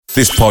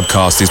This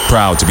podcast is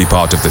proud to be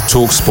part of the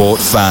TalkSport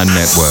Fan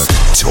Network.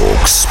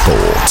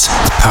 TalkSport.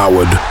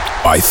 Powered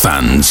by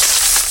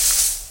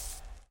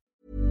fans.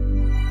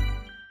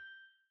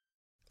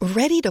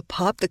 Ready to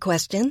pop the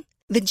question?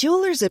 The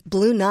jewelers at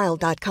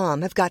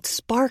BlueNile.com have got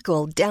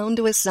sparkle down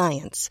to a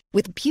science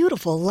with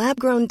beautiful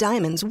lab-grown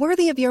diamonds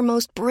worthy of your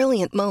most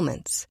brilliant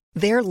moments.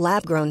 Their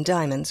lab-grown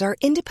diamonds are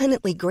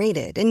independently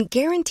graded and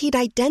guaranteed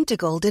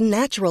identical to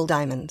natural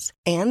diamonds.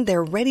 And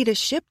they're ready to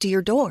ship to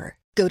your door.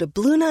 Go to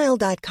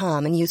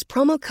BlueNile.com and use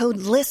promo code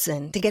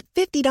LISTEN to get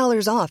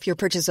 $50 off your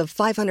purchase of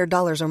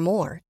 $500 or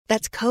more.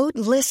 That's code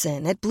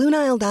LISTEN at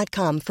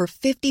BlueNile.com for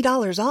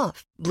 $50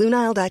 off.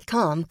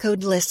 BlueNile.com,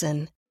 code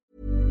LISTEN.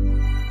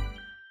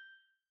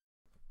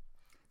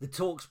 The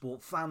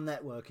TalkSport Fan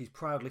Network is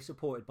proudly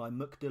supported by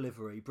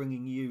McDelivery,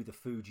 bringing you the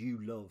food you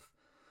love.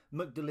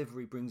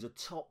 McDelivery brings a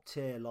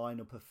top-tier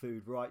lineup of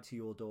food right to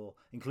your door,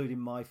 including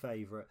my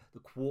favourite, the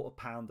quarter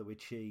pounder with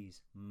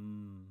cheese.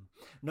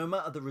 No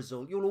matter the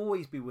result, you'll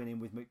always be winning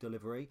with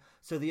McDelivery,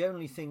 so the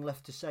only thing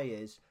left to say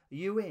is, are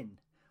you in?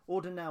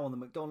 Order now on the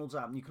McDonald's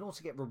app, and you can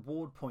also get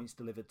reward points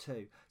delivered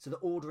too, so that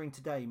ordering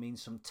today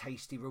means some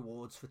tasty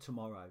rewards for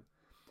tomorrow.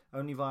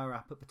 Only via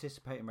app at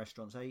participating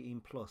restaurants. 18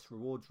 plus.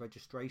 Rewards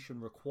registration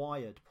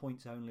required.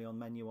 Points only on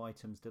menu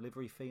items.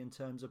 Delivery fee and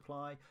terms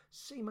apply.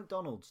 See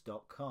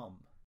mcdonalds.com.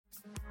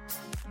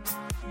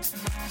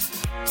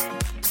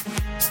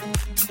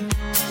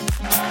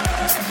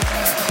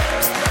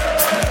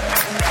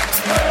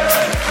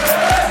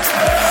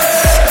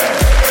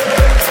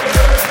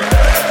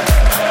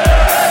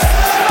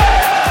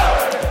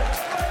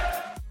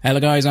 Hello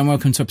guys and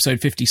welcome to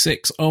episode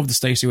 56 of the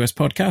Stacey West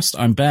podcast.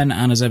 I'm Ben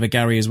and as ever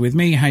Gary is with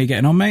me. How you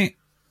getting on, mate?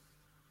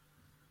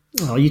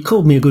 Oh, you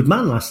called me a good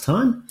man last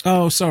time.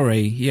 Oh,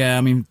 sorry. Yeah,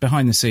 I mean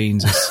behind the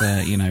scenes, it's,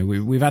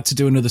 we've had to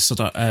do another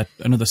start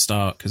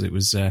because it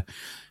was a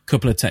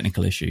couple of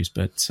technical issues.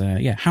 But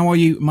yeah, how are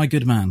you, my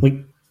good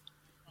man?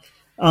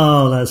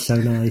 Oh, that's so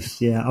nice.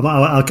 Yeah,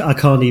 I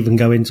can't even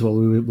go into what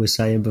we were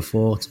saying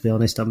before. To be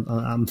honest,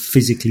 I'm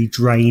physically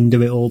drained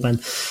of it all, Ben.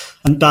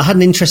 But I had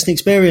an interesting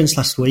experience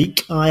last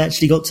week. I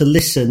actually got to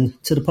listen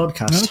to the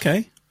podcast.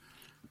 Okay.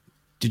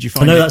 Did you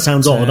find? I know that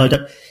sounds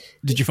odd.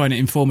 Did you find it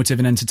informative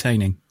and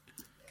entertaining?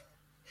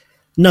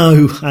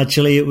 No,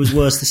 actually, it was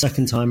worse the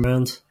second time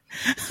round.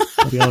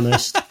 I'll be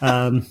honest.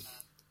 Yeah,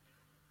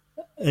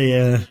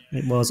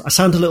 it was. I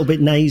sound a little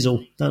bit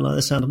nasal. Don't like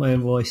the sound of my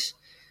own voice.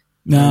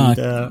 No,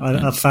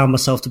 I found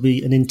myself to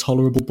be an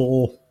intolerable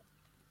bore.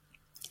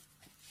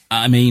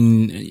 I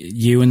mean,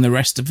 you and the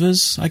rest of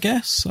us, I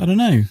guess. I don't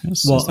know.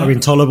 What are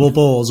intolerable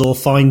bores, or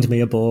find me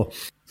a bore?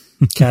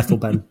 Careful,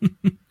 Ben.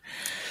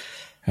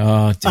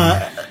 Oh,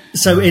 dear.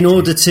 So in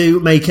order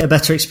to make it a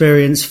better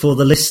experience for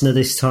the listener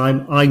this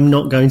time, I'm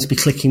not going to be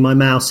clicking my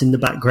mouse in the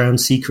background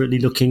secretly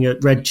looking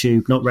at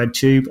RedTube, not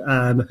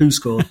RedTube. Who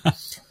scored?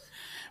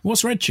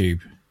 What's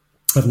RedTube?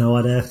 I've no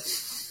idea.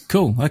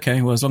 Cool.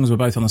 Okay. Well, as long as we're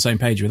both on the same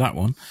page with that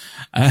one.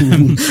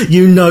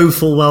 You know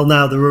full well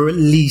now there are at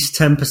least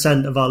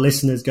 10% of our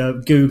listeners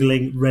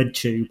Googling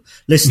RedTube.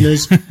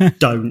 Listeners,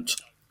 don't.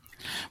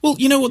 Well,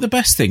 you know what the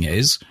best thing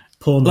is?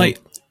 Porn.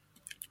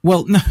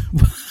 Well, no.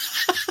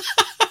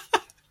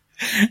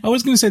 I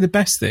was going to say the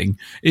best thing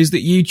is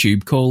that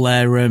YouTube call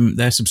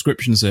their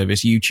subscription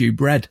service YouTube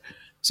Red.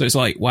 So it's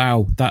like,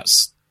 wow,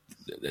 that's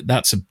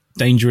a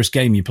dangerous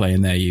game you're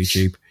playing there,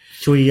 YouTube.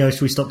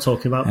 Should we stop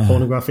talking about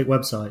pornographic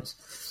websites?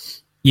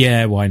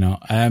 Yeah, why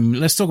not?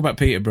 Let's talk about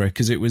Peterborough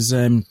because it was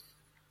a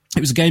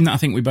game that I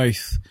think we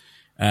both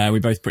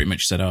pretty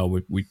much said,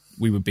 we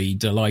would be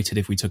delighted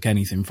if we took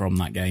anything from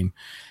that game,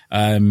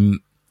 and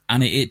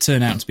it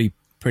turned out to be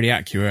pretty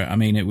accurate. I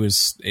mean, it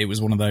was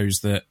one of those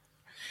that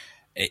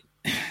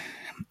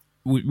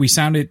we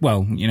sounded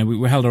well. You know,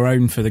 we held our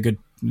own for the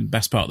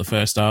best part of the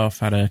first half.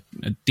 Had a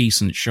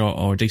decent shot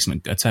or a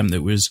decent attempt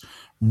that was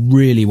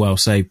really well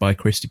saved by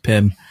Christy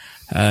Pym.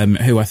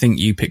 Who I think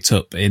you picked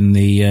up in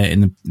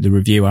the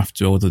review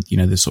after, or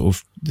the sort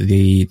of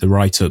the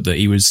write up that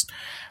he was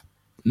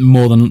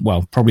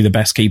probably the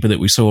best keeper that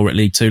we saw at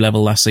League Two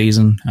level last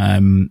season.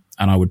 And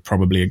I would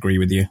probably agree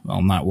with you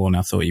on that one.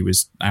 I thought he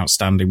was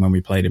outstanding when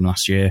we played him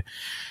last year.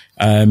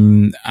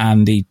 And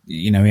he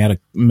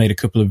made a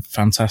couple of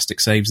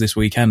fantastic saves this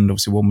weekend.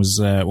 Obviously, one was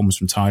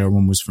from Tyler, and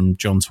one was from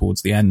John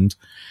towards the end.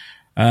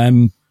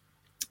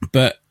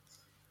 But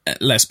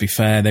let's be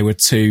fair, they were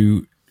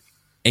two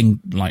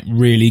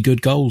really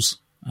good goals.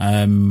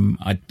 I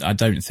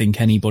don't think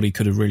anybody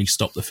could have really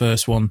stopped the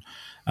first one,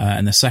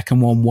 and the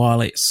second one,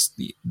 while a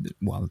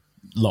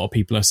lot of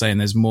people are saying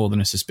there's more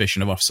than a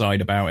suspicion of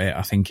offside about it,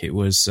 I think it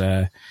was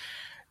a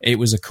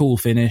cool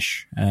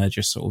finish,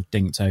 just sort of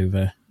dinked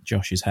over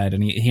Josh's head,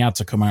 and he had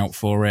to come out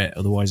for it,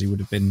 otherwise he would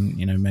have been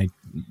made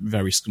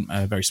very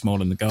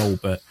small in the goal.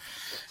 But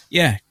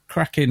yeah,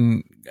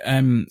 cracking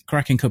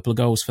couple of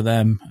goals for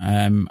them,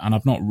 and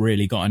I've not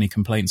really got any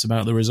complaints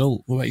about the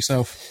result. What about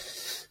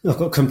yourself? I've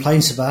got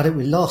complaints about it.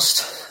 We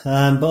lost,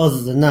 but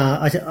other than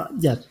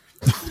that,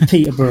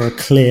 Peterborough are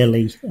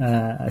clearly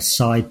a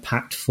side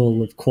packed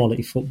full of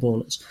quality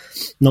footballers.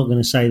 Not going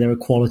to say they're a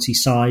quality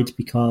side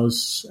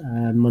because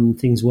when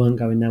things weren't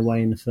going their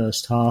way in the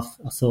first half,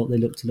 I thought they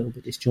looked a little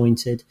bit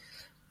disjointed.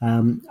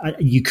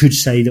 You could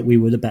say that we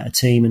were the better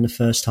team in the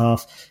first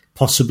half.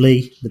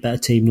 Possibly the better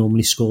team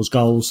normally scores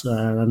goals.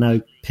 I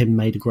know Pim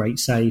made a great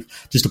save.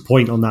 Just a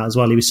point on that as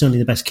well. He was certainly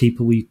the best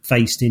keeper we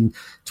faced in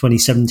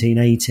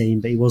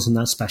 2017-18, but he wasn't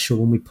that special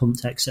when we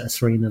pumped Exeter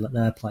 3-0 at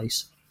their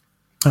place.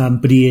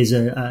 But he is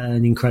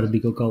an incredibly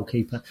good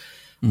goalkeeper.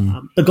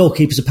 The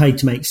goalkeepers are paid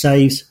to make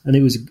saves, and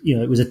it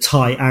was a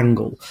tight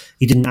angle.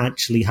 He didn't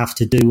actually have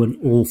to do an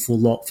awful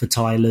lot for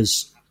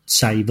Tyler's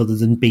save other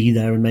than be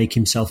there and make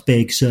himself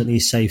big. Certainly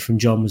his save from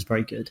John was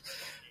very good.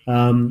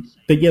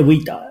 But yeah,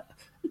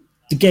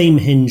 the game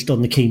hinged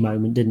on the key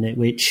moment, didn't it?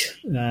 Which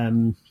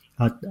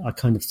I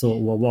kind of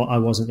thought, well, what I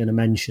wasn't going to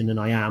mention, and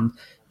I am.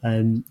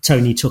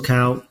 Tony took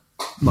out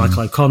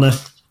Michael O'Connor.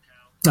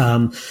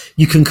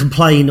 You can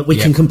complain. We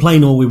can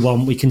complain all we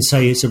want. We can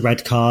say it's a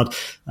red card,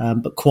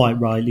 but quite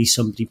rightly,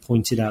 somebody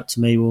pointed out to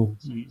me, well,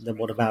 then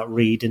what about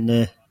Reed in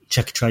the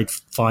Checkatrade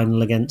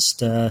final against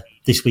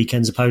this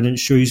weekend's opponent,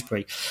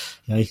 Shrewsbury?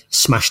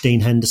 Smashed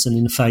Dean Henderson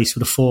in the face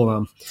with a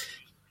forearm.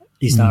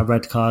 Is that a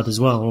red card as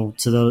well?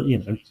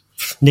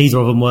 Neither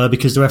of them were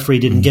because the referee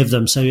didn't give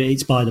them, so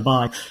it's by the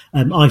by.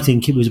 I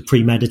think it was a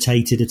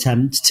premeditated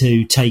attempt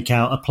to take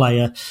out a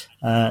player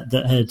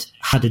that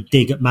had a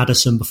dig at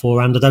Maddison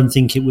beforehand. I don't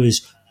think it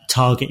was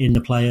targeting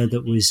the player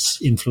that was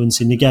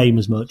influencing the game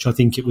as much. I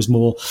think it was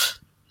more,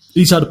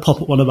 he's had a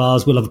pop at one of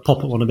ours, we'll have a pop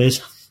at one of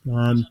his.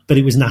 But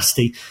it was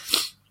nasty,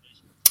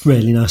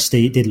 really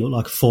nasty. It did look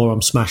like a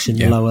forearm smash in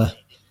the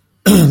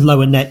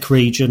lower neck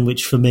region,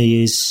 which for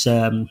me is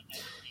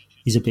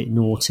a bit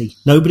naughty.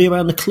 Nobody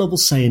around the club will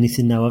say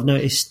anything though. I've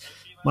noticed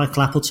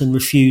Michael Appleton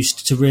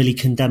refused to really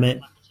condemn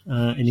it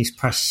in his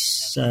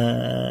press,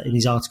 in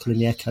his article in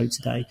the Echo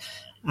today.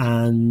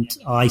 And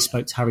I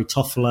spoke to Harry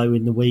Toffolo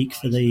in the week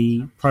for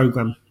the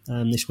programme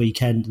this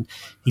weekend, and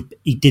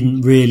he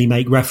didn't really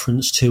make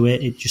reference to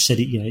it. It just said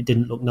it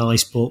didn't look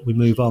nice, but we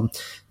move on.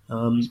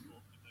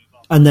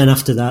 And then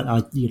after that,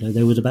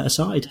 they were the better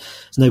side.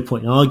 There's no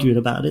point in arguing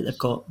about it. They've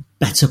got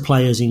better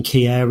players in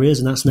key areas,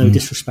 and that's no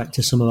disrespect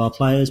to some of our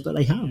players, but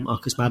they have.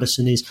 Marcus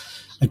Maddison is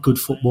a good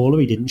footballer.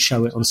 He didn't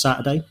show it on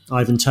Saturday.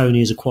 Ivan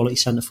Toney is a quality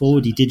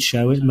centre-forward. He did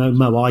show it.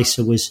 Mo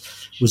Issa was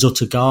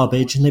utter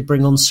garbage, and they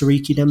bring on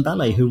Siriki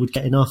Dembele, who would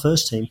get in our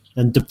first team.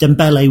 And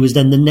Dembele was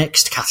then the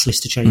next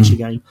catalyst to change the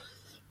game.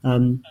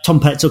 Tom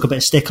Pett took a bit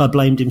of stick. I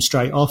blamed him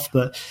straight off,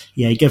 but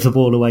yeah, he gave the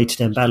ball away to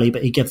Dembele,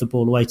 but he gave the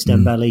ball away to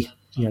Dembele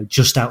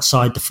just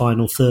outside the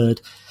final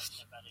third.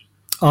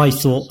 I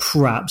thought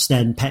perhaps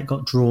then Pett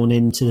got drawn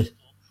into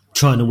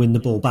trying to win the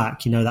ball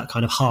back, that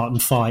kind of heart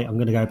and fight, I'm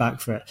going to go back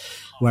for it.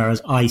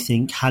 Whereas I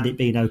think had it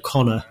been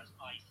O'Connor,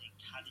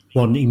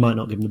 one, he might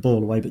not give him the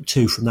ball away, but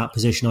two, from that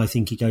position, I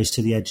think he goes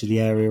to the edge of the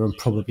area and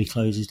probably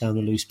closes down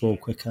the loose ball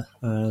quicker.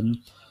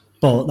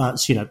 But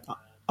that's,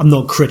 I'm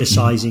not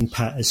criticising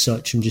Pett as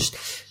such. I'm just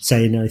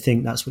saying I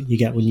think that's what you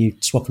get when you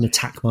swap an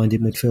attack-minded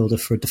midfielder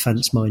for a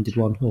defence-minded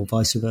one, or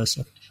vice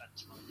versa.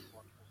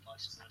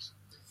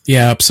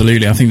 Yeah,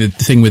 absolutely. I think the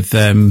thing with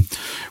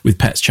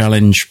Pett's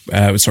challenge,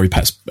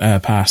 Pett's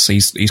pass,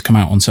 he's come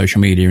out on social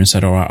media and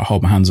said, "All right, I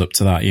hold my hands up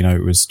to that.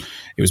 It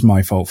was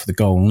my fault for the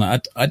goal."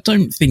 And I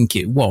don't think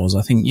it was.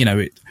 I think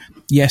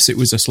yes, it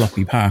was a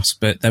sloppy pass,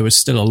 but there was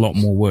still a lot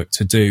more work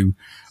to do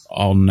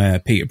on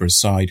Peterborough's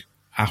side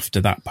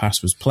after that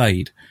pass was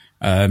played.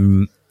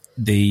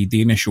 The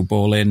initial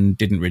ball in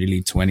didn't really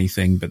lead to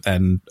anything, but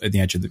then at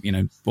the edge of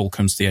the ball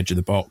comes to the edge of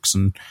the box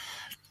and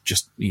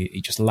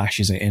he just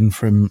lashes it in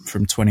from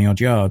 20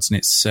 odd yards. And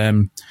it's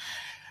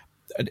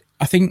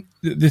I think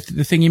the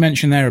thing you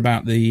mentioned there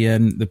about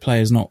the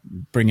players not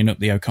bringing up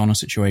the O'Connor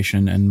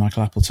situation and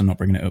Michael Appleton not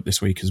bringing it up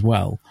this week as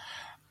well,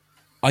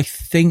 I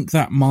think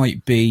that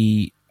might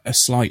be a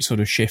slight sort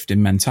of shift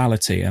in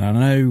mentality. And I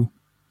know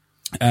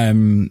I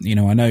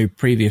know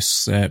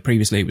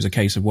previously it was a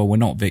case of, well, we're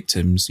not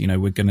victims, we're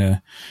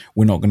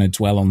not gonna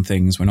dwell on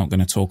things, we're not going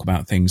to talk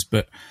about things,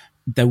 but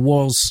there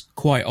was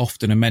quite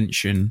often a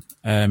mention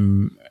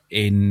in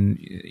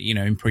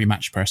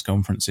pre-match press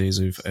conferences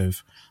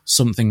of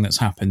something that's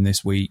happened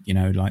this week.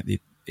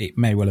 It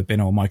may well have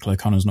been, Michael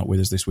O'Connor's not with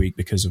us this week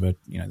because of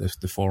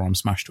the forearm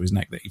smash to his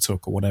neck that he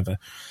took or whatever,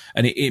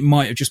 and it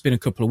might have just been a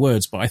couple of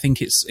words, but I think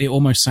it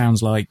almost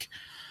sounds like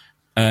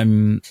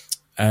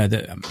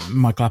that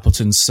Michael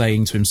Appleton's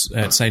saying to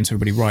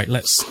everybody, right,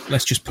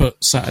 let's just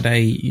put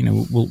Saturday,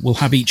 we'll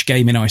have each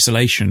game in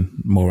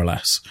isolation, more or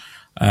less.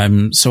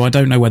 So I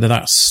don't know whether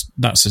that's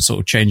a sort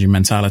of change in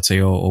mentality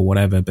or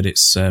whatever, but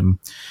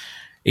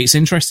it's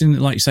interesting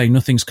that, like you say,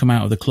 nothing's come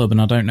out of the club,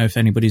 and I don't know if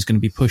anybody's going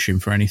to be pushing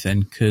for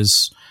anything,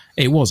 because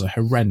it was a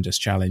horrendous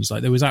challenge.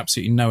 Like, there was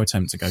absolutely no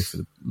attempt to go for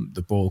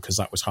the ball because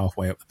that was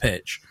halfway up the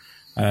pitch.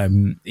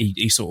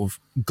 He sort of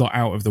got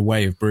out of the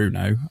way of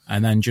Bruno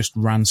and then just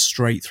ran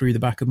straight through the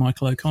back of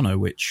Michael O'Connor,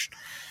 which,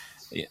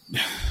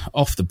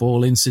 off the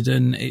ball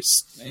incident,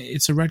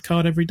 it's a red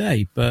card every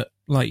day. But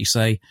like you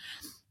say,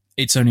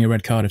 it's only a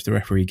red card if the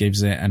referee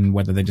gives it, and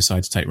whether they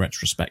decide to take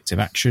retrospective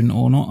action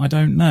or not, I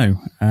don't know.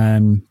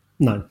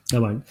 No, they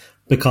won't,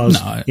 because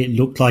it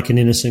looked like an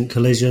innocent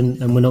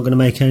collision, and we're not going to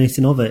make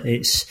anything of it.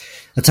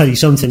 I tell you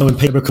something, when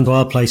Peterborough come to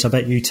our place, I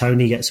bet you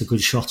Tony gets a good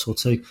shot or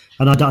two,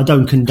 and I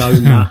don't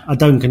condone that. I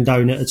don't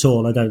condone it at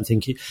all. I don't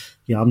think it.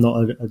 I'm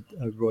not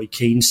a Roy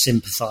Keane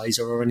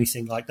sympathiser or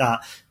anything like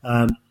that,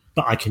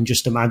 but I can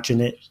just imagine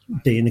it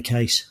being the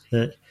case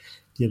that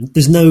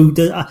there's no.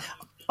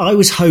 I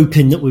was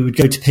hoping that we would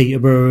go to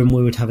Peterborough and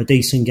we would have a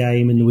decent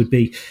game and there would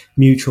be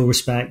mutual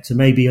respect, and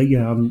maybe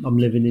I'm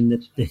living in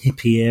the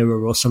hippie era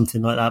or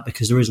something like that,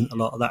 because there isn't a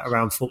lot of that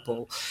around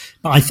football.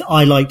 But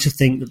I like to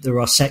think that there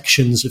are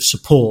sections of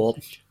support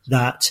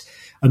that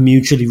are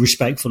mutually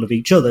respectful of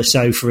each other.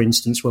 So, for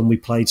instance, when we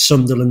played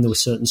Sunderland, there were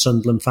certain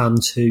Sunderland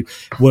fans who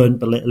weren't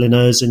belittling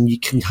us, and you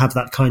can have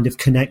that kind of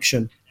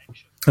connection.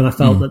 And I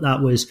felt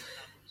that was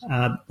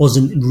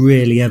wasn't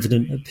really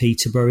evident at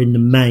Peterborough in the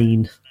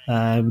main.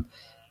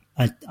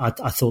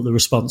 I thought the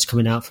response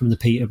coming out from the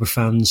Peterborough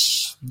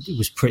fans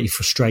was pretty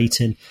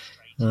frustrating.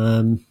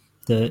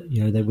 That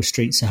they were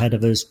streets ahead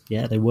of us.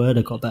 Yeah, they were.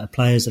 They've got better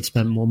players. They've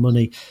spent more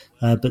money.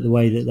 But the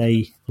way that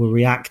they were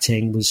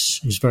reacting was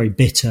very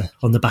bitter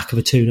on the back of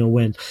a 2-0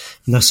 win.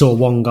 And I saw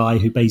one guy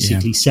who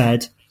basically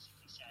said,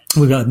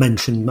 we've got to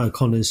mention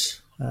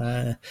O'Connor's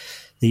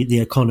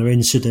the O'Connor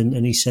incident,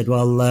 and he said,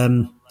 well,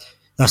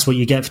 that's what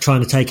you get for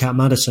trying to take out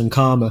Maddison,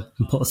 karma,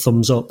 and put a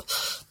thumbs up.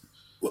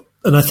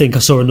 And I think I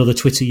saw another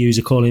Twitter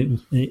user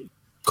calling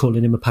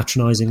him a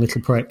patronising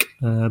little prick,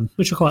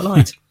 which I quite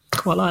liked.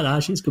 Quite like that,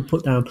 actually. It's a good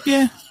put down.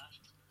 Yeah.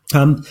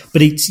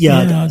 But it's,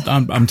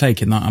 I'm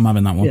taking that. I'm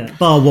having that one. Yeah,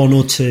 bar one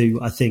or two,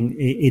 I think,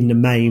 in the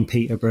main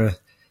Peterborough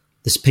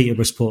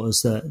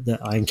supporters that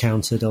I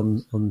encountered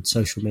on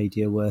social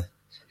media were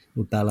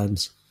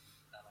bellends.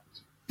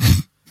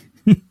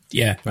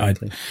 Yeah,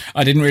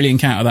 I didn't really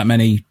encounter that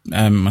many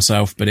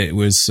myself, but it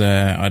was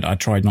I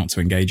tried not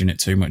to engage in it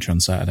too much on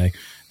Saturday,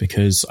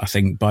 because I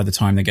think by the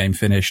time the game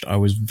finished, I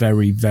was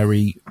very,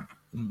 very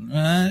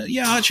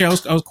actually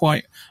I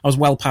was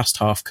well past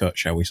half cut,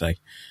 shall we say?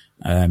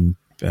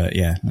 But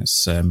yeah,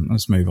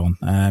 let's move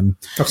on.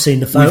 I've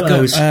seen the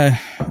photos.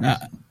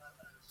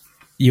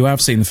 You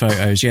have seen the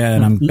photos, yeah,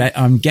 and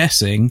I'm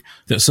guessing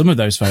that some of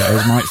those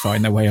photos might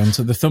find their way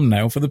onto the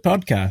thumbnail for the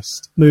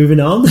podcast. Moving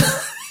on.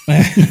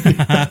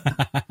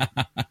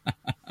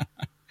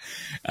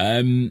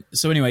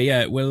 So anyway,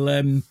 yeah, we'll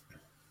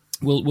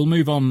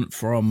move on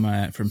from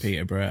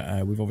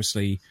Peterborough. We've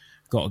obviously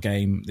got a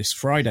game this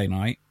Friday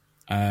night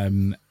at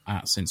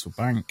Sincil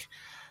Bank.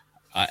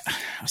 I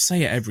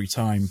say it every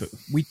time, but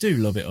we do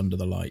love it under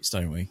the lights,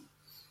 don't we?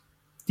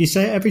 Do you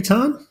say it every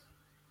time?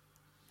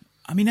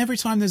 I mean, every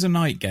time there's a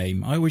night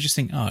game, I always just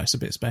think, it's a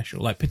bit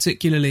special. Like,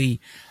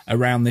 particularly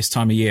around this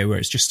time of year where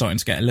it's just starting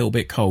to get a little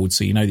bit cold,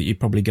 so you know that you're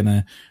probably going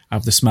to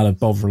have the smell of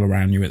Bovril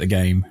around you at the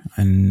game.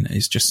 And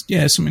it's just,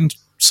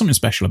 something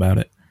special about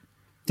it.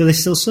 Do they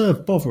still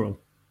serve Bovril?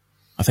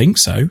 I think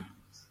so.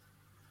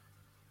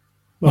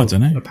 Well, I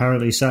don't know.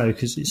 Apparently so,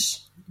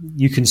 because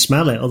you can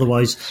smell it.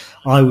 Otherwise,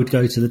 I would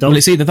go to the doctor. Well,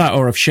 it's either that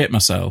or I've shit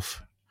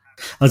myself.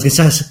 I was going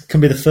to say, it can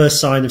be the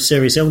first sign of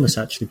serious illness,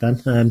 actually,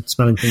 Ben,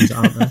 smelling things that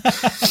aren't there.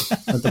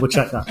 I'll double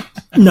check that.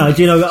 No,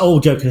 all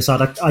joking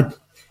aside,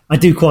 I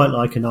do quite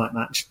like a night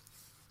match.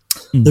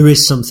 There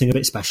is something a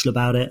bit special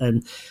about it,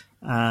 and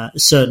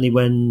certainly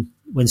when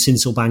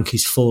Sincil Bank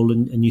is full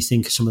and you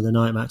think of some of the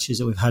night matches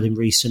that we've had in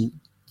recent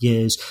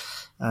years,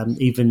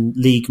 even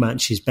league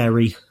matches,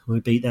 Bury, when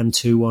we beat them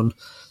 2-1,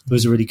 there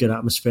was a really good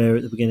atmosphere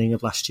at the beginning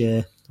of last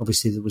year.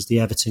 Obviously, there was the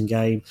Everton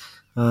game.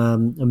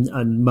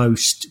 And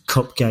most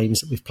cup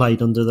games that we've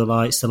played under the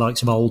likes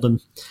of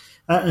Oldham.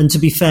 And to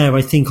be fair,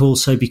 I think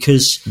also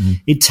because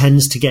it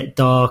tends to get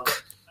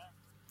dark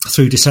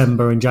through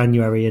December and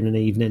January in an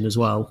evening as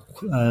well.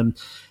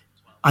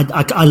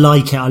 I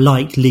like it. I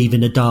like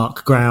leaving a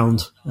dark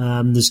ground.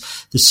 There's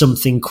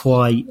something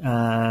quite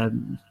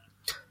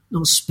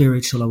not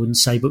spiritual, I wouldn't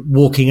say, but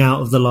walking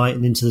out of the light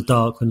and into the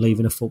dark when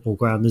leaving a football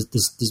ground.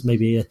 There's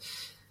maybe a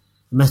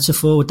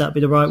metaphor, would that be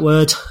the right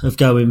word, of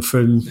going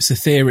from... It's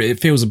it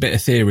feels a bit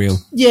ethereal.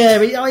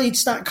 Yeah,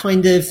 it's that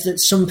kind of, that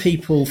some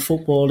people,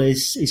 football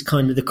is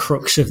kind of the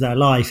crux of their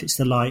life. It's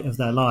the light of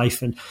their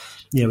life, and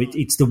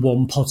it's the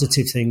one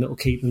positive thing that will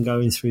keep them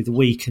going through the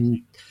week.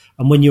 And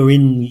when you're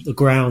in the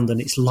ground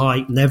and it's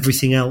light and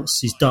everything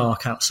else is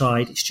dark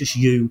outside, it's just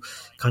you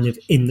kind of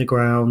in the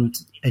ground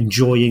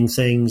enjoying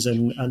things,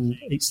 and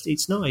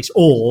it's nice.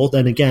 Or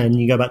then again,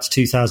 you go back to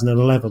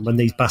 2011 when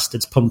these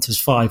bastards pumped us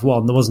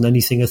 5-1. There wasn't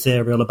anything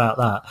ethereal about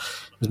that.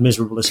 It was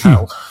miserable as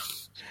hell.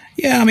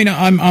 Yeah, I mean,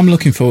 I'm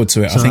looking forward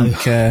to it. So, I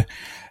think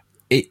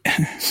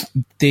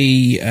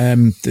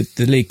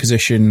the league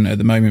position at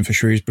the moment for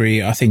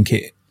Shrewsbury, I think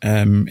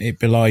it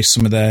belies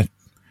some of their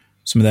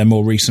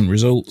more recent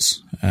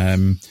results. I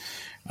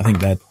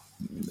think that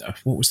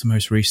what was the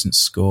most recent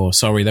score?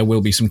 Sorry, there will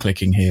be some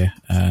clicking here.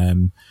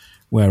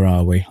 Where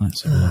are we?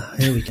 Let's have a look.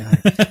 Here we go.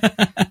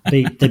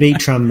 They beat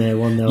Tranmere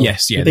 1-0.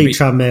 Yes, yeah. They beat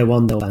Tranmere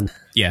 1-0 then.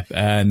 Yeah,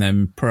 and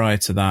then prior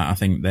to that, I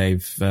think they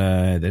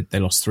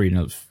lost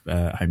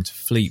 3-0 home to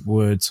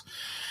Fleetwood.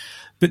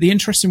 But the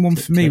interesting one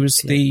for me was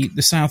the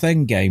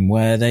Southend game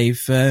where they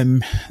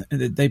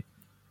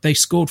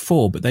scored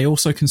 4, but they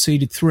also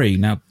conceded 3.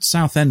 Now,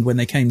 Southend, when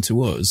they came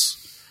to us,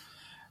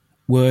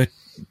 were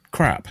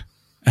crap.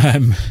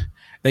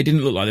 They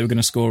didn't look like they were going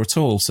to score at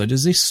all. So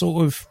does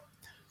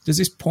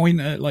this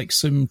point at like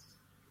some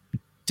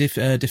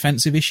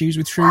defensive issues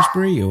with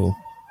Shrewsbury, or?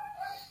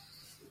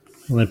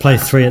 Well, they play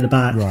 3 at the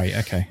back, right?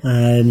 Okay.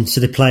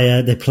 So they play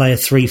a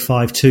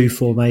 3-5-2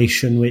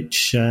 formation,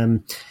 which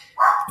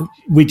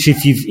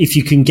if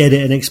you can get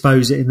it and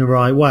expose it in the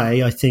right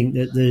way, I think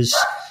that there's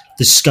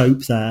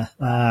scope there.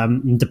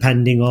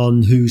 Depending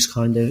on who's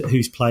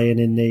playing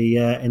in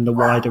the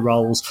wider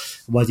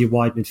roles, whether your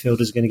wide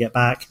midfielders are going to get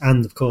back,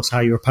 and of course how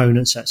your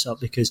opponent sets up,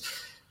 because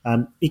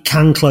it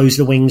can close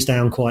the wings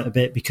down quite a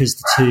bit,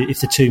 because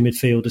if the two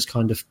midfielders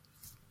kind of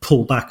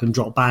pull back and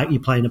drop back,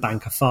 you're playing a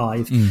bank of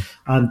 5.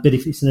 But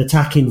if it's an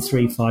attacking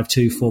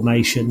 3-5-2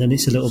 formation, then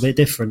it's a little bit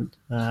different.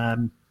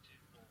 And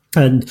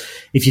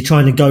if you're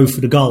trying to go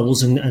for the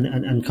goals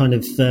and kind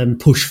of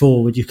push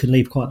forward, you can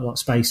leave quite a lot of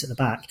space at the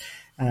back,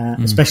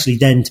 especially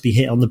then to be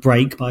hit on the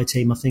break by a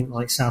team, I think,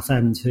 like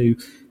Southend, who,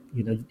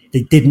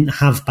 they didn't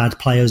have bad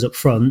players up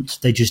front.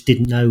 They just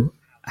didn't know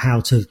how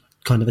to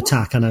kind of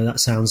attack. I know that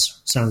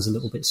sounds a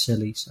little bit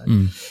silly. So,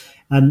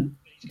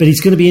 but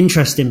it's going to be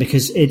interesting,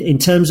 because in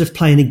terms of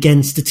playing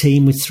against a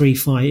team with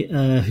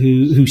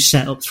who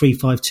set up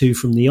 3-5-2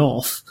 from the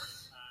off,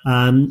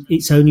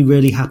 it's only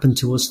really happened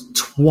to us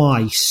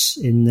twice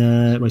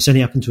it's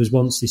only happened to us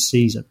once this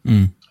season.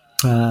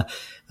 And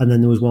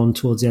then there was one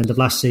towards the end of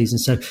last season.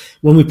 So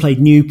when we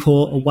played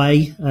Newport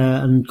away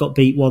and got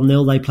beat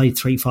 1-0, they played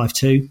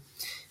 3-5-2.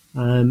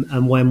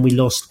 And when we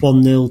lost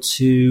 1-0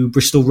 to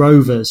Bristol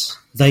Rovers,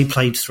 they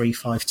played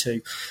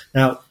 3-5-2.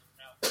 Now,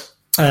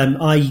 and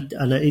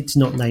it's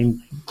not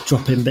name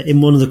dropping, but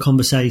in one of the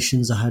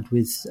conversations I had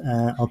with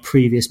our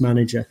previous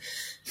manager,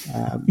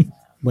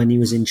 when he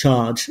was in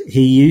charge,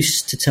 he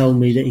used to tell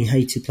me that he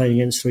hated playing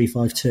against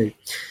 3-5-2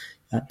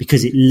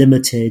 because it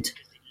limited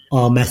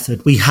our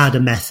method. We had a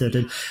method,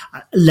 and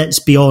let's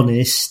be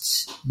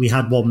honest, we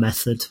had one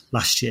method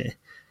last year.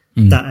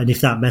 And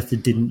if that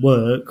method didn't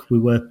work, we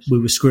were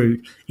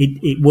screwed.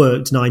 It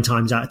worked 9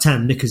 times out of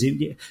 10, because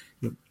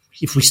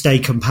if we stay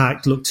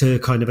compact, look to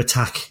kind of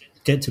attack,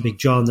 get to Big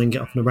John, then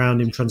get up and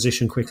around him,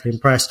 transition quickly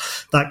and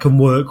press, that can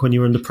work when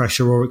you're under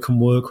pressure, or it can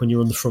work when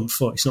you're on the front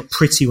foot. It's not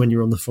pretty when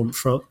you're on the front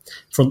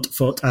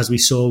foot, as we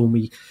saw when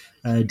we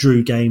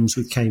drew games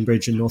with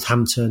Cambridge and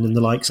Northampton and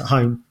the likes at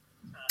home.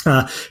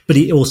 But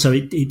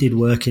it did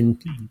work in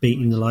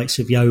beating the likes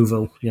of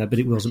Yeovil, but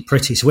it wasn't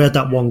pretty. So we had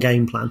that one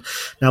game plan.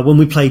 Now, when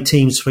we played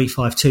teams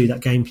 3-5-2,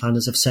 that game plan,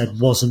 as I've said,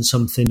 wasn't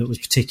something that was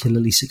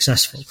particularly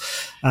successful.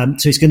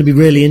 So it's going to be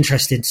really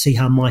interesting to see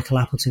how Michael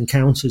Appleton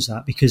counters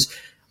that, because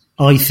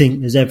I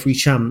think there's every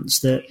chance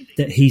that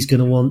he's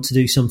going to want to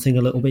do something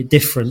a little bit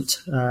different,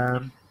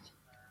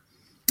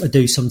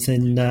 do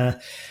something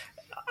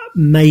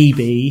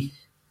maybe.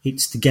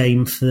 It's the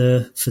game for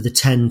the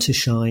 10 to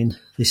shine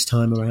this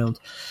time around.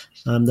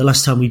 The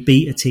last time we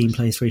beat a team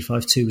playing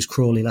 3-5-2 was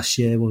Crawley last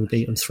year, when we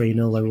beat them 3-0.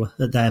 They were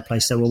at their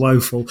place. They were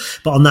woeful.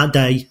 But on that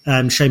day,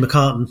 Shane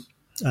McCartan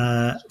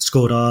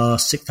scored our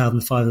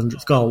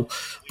 6,500th goal.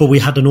 But we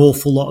had an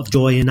awful lot of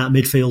joy in that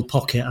midfield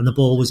pocket, and the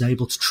ball was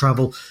able to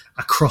travel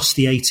across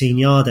the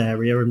 18-yard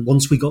area. And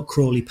once we got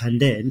Crawley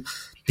penned in,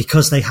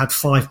 because they had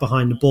 5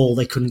 behind the ball,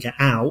 they couldn't get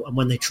out. And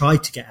when they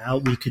tried to get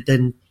out, we could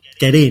then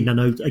get in. I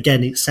know,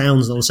 again, it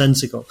sounds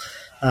nonsensical.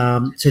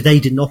 So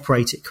they didn't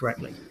operate it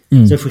correctly.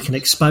 So if we can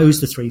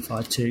expose the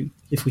 3-5-2,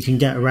 if we can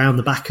get around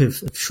the back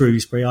of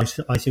Shrewsbury, I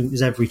think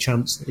there's every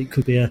chance that it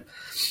could be a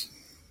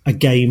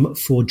game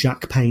for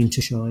Jack Payne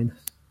to shine.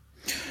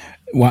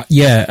 Well,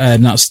 yeah,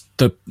 and that's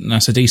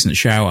a decent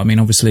shout. I mean,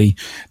 obviously,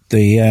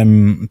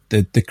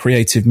 the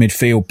creative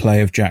midfield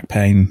play of Jack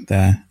Payne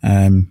there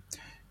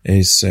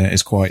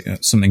is quite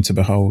something to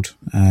behold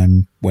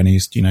when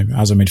he's,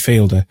 as a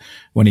midfielder,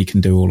 when he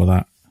can do all of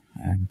that.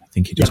 I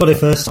think he does. I got it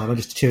first time. I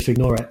just chose to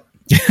ignore it.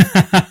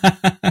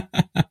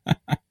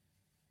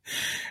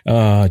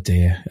 Oh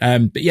dear.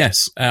 But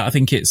yes, I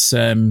think it's.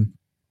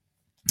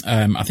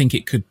 I think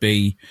it could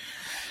be.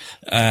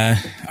 I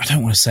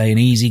don't want to say an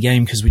easy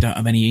game, because we don't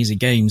have any easy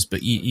games.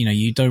 But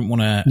you don't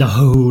want to.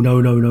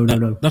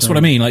 No. That's what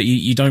I mean. Like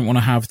you don't want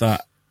to have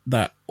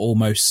that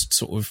almost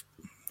sort of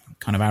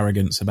kind of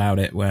arrogance about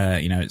it, where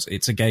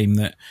it's a game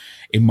that,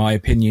 in my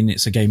opinion,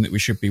 it's a game that we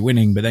should be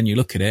winning. But then you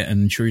look at it,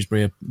 and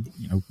Shrewsbury are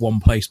one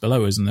place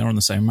below us, and they're on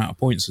the same amount of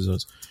points as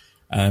us.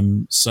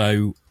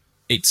 So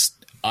it's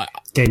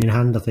game in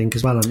hand, I think,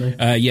 as well, aren't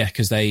they? Yeah,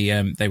 because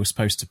they were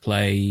supposed to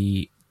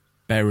play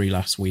Bury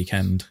last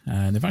weekend.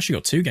 They've actually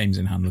got 2 games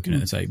in hand. Looking at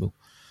the table,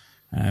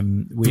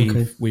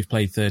 we've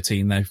played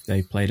 13.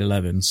 They've played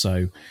 11.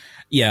 So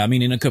yeah, I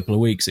mean, in a couple of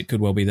weeks, it could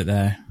well be that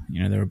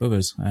they're above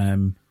us.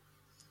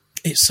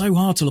 it's so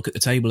hard to look at the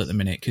table at the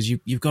minute because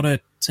you've got to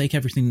take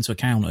everything into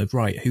account of,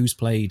 right, who's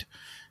played,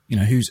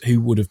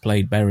 who would have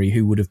played Bury,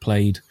 who would have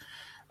played,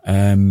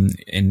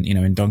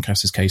 in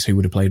Doncaster's case, who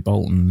would have played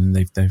Bolton.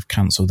 They've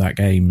cancelled that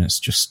game. It's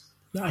just,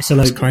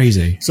 it's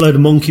crazy. It's a load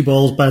of monkey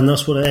balls, Ben.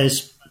 That's what it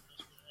is.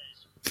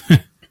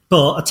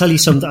 But I tell you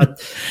something.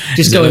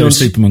 Just going on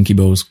Super Monkey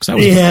Balls. That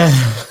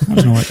was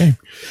an alright game.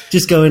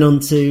 Just going on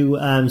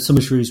to some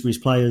of Shrewsbury's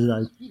players,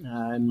 though.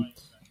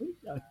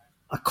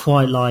 I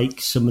quite like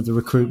some of the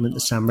recruitment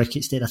that Sam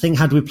Ricketts did. I think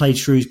had we played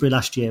Shrewsbury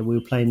last year, we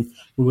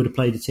would have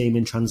played a team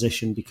in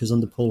transition because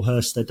under Paul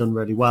Hurst they'd done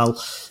really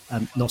well.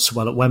 Not so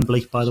well at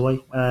Wembley, by the way,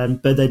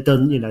 but they'd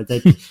done.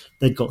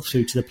 They'd got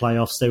through to the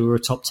playoffs. They were a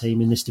top team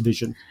in this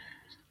division.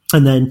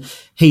 And then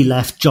he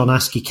left. John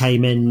Askey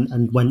came in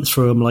and went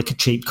through them like a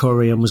cheap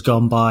curry and was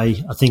gone by,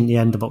 I think, the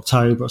end of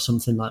October or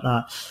something like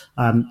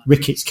that.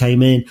 Ricketts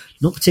came in,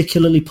 not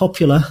particularly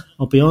popular,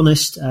 I'll be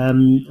honest. I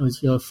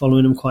was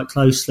following him quite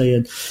closely,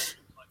 and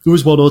there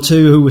was one or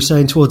two who were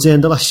saying towards the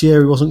end of last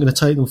year he wasn't going to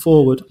take them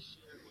forward.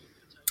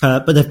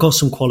 But they've got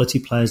some quality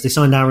players. They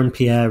signed Aaron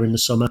Pierre in the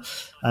summer.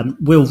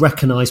 We'll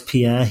recognise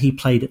Pierre. He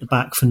played at the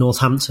back for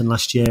Northampton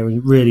last year,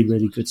 and really,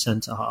 really good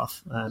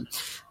centre-half.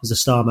 Was a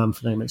star man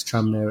for them at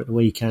Tranmere at the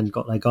weekend,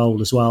 got their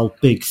goal as well.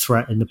 Big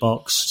threat in the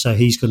box. So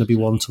he's going to be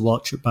one to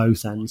watch at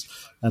both ends.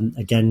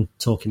 Again,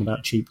 talking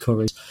about cheap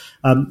curries.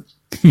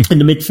 In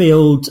the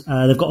midfield,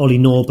 they've got Ollie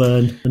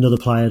Norburn, another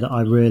player that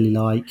I really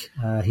like.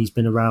 He's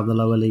been around the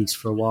lower leagues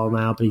for a while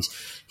now, but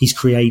he's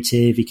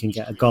creative. He can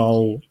get a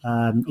goal.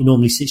 He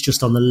normally sits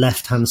just on the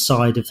left-hand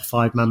side of the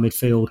five-man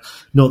midfield,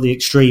 not the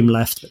extreme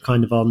left, but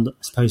kind of on, I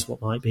suppose,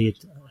 what might be,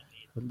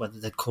 whether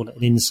they'd call it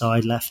an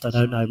inside left, I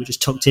don't know, but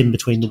just tucked in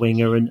between the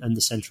winger and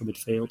the central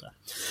midfielder.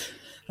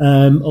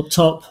 Up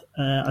top,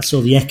 I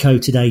saw the Echo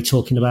today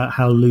talking about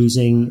how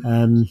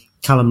losing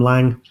Callum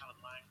Lang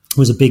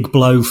was a big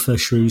blow for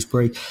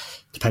Shrewsbury.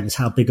 Depends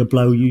how big a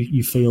blow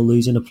you feel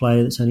losing a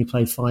player that's only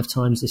played 5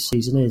 times this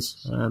season is.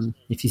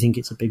 If you think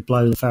it's a big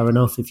blow, then fair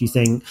enough. If you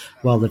think,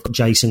 well, they've got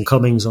Jason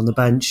Cummings on the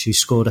bench who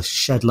scored a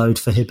shed load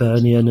for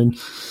Hibernian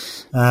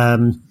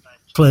and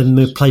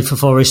played for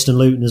Forest and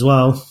Luton as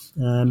well.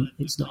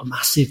 It's not a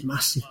massive,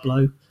 massive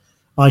blow.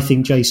 I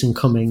think Jason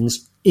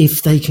Cummings,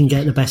 if they can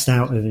get the best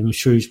out of him,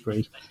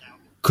 Shrewsbury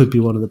could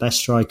be one of the best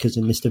strikers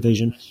in this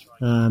division.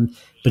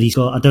 But he's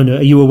got, I don't know,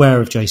 are you aware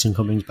of Jason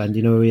Cummings, Ben? Do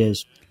you know who he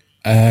is?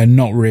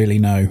 Not really,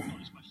 no.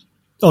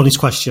 Honest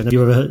question. Have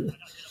you ever heard?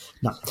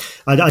 No.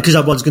 Because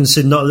I was going to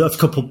say, not a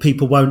couple of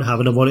people won't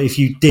have, and if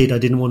you did, I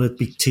didn't want to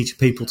be teaching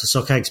people to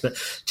suck eggs. But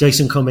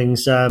Jason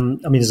Cummings,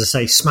 as I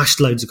say, smashed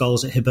loads of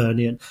goals at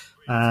Hibernian.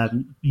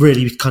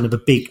 Really kind of a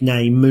big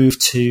name,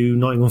 moved to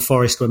Nottingham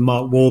Forest when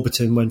Mark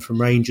Warburton went from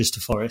Rangers to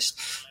Forest.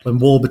 When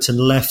Warburton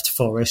left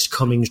Forest,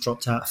 Cummings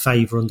dropped out of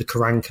favour under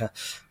Karanka.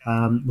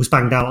 Was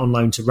banged out on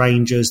loan to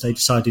Rangers. They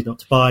decided not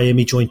to buy him.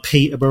 He joined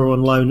Peterborough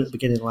on loan at the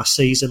beginning of last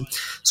season.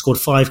 Scored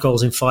 5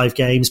 goals in 5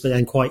 games, but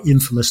then quite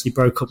infamously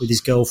broke up with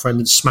his girlfriend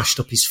and smashed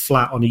up his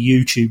flat on a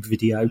YouTube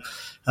video.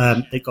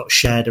 It got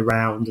shared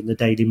around and the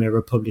Daily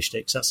Mirror published it,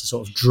 because that's the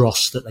sort of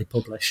dross that they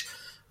publish.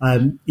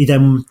 He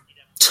then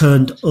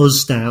turned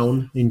us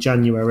down in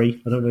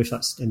January. I don't know if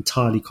that's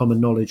entirely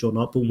common knowledge or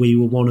not, but we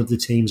were one of the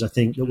teams, I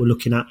think, that were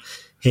looking at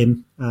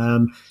him,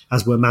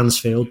 as were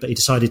Mansfield, but he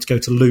decided to go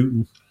to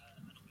Luton.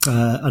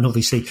 And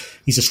obviously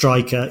he's a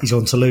striker. He's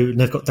on to Luton.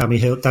 They've got Danny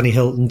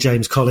Hilton,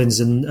 James Collins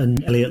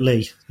and Elliot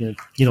Lee. You're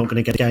not going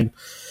to get a game.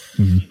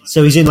 Mm-hmm.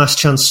 So he's in Last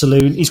Chance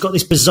Saloon. He's got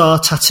this bizarre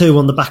tattoo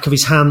on the back of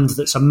his hand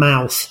that's a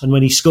mouth, and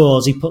when he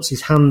scores he puts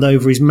his hand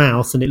over his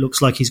mouth and it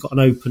looks like he's got an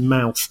open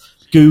mouth.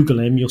 Google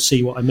him, you'll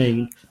see what I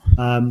mean.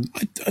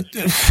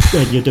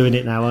 You're doing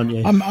it now, aren't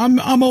you?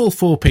 I'm all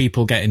for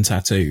people getting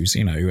tattoos,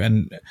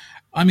 and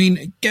I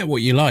mean, get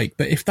what you like,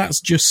 but if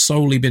that's just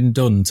solely been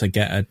done to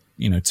get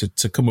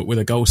to come up with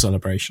a goal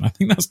celebration, I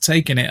think that's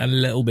taking it a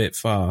little bit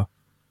far.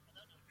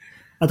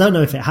 I don't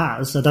know if it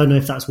has. I don't know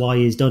if that's why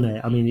he's done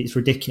it. I mean, it's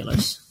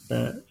ridiculous,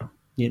 but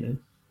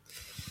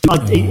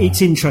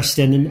it's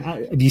interesting. And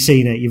have you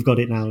seen it? You've got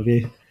it now, have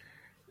you?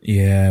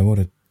 Yeah, what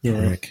a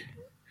prick.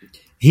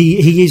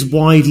 He is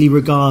widely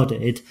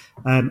regarded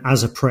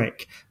as a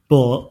prick,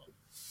 but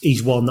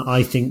he's one that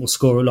I think will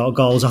score a lot of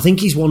goals. I think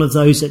he's one of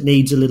those that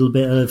needs a little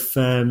bit of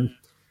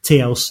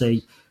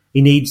TLC.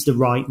 He needs the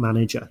right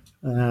manager.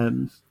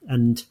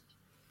 And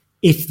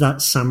if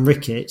that's Sam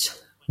Ricketts,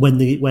 when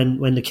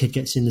the kid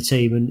gets in the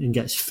team and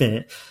gets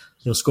fit,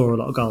 he'll score a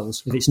lot of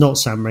goals. If it's not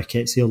Sam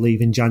Ricketts, he'll leave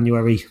in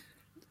January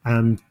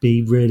and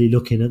be really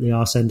looking at the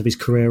arse end of his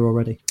career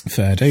already.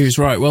 Fair dues,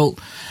 right. Well,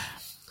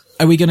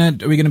 are we gonna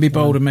be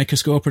bold and make a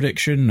score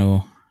prediction,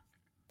 or?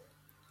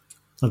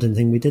 I didn't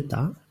think we did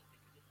that.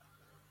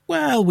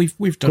 Well,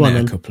 we've done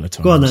it a couple of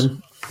times. Go on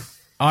then.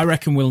 I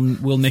reckon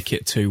we'll nick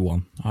it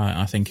 2-1.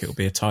 I think it'll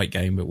be a tight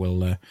game, but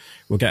we'll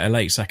get a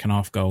late second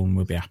half goal and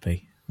we'll be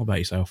happy. What about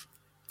yourself?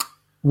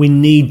 We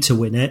need to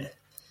win it,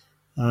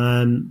 but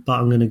I'm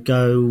going to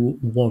go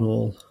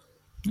 1-1.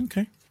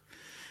 Okay,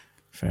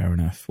 fair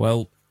enough.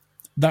 Well,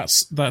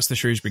 that's the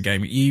Shrewsbury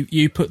game.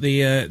 You put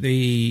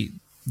the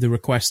the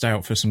request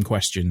out for some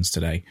questions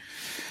today.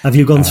 Have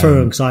you gone through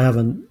them? Because I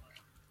haven't.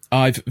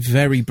 I've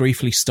very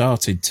briefly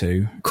started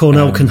to.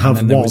 Cornell can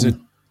have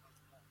one.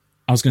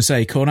 I was going to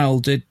say, Cornell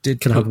did have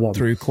put one.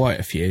 through quite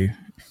a few.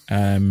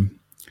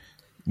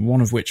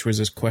 One of which was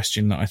a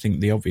question that I think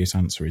the obvious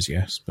answer is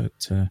yes,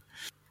 but...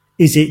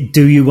 Is it,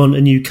 do you want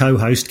a new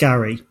co-host,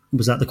 Gary?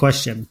 Was that the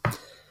question?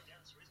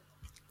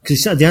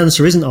 Because the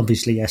answer isn't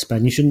obviously yes,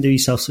 Ben. You shouldn't do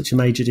yourself such a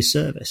major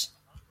disservice.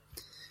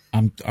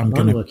 I'm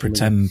going to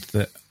pretend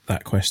that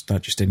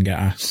just didn't get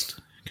asked.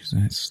 Because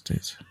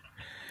it's...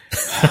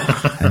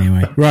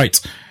 Anyway, right.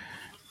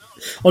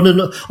 On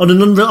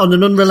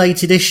an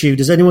unrelated issue,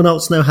 does anyone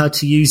else know how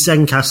to use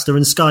Zencaster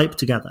and Skype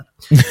together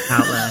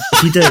out there?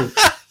 If you do,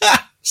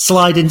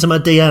 slide into my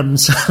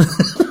DMs.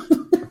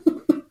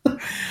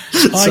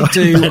 I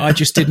do. Ben. I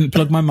just didn't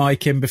plug my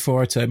mic in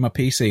before I turned my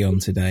PC on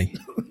today.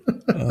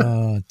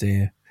 Oh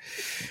dear.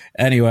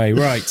 Anyway,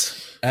 right.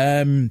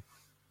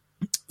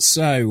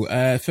 So,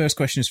 first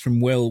question is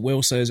from Will.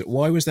 Will says,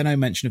 why was there no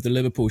mention of the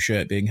Liverpool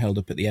shirt being held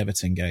up at the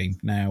Everton game?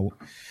 Now,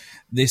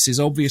 this is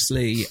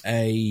obviously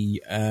a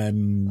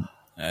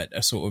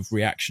sort of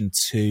reaction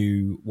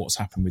to what's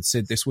happened with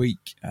Sid this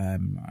week.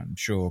 I'm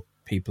sure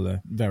people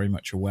are very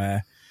much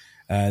aware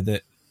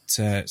that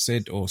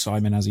Sid, or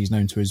Simon as he's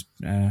known to his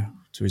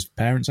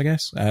parents, I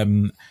guess,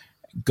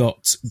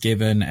 got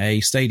given a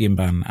stadium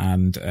ban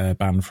and a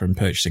ban from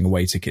purchasing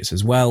away tickets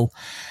as well.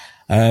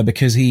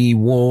 Because he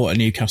wore a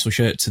Newcastle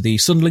shirt to the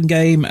Sunderland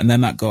game, and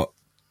then that got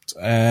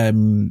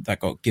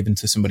given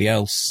to somebody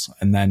else,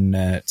 and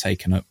then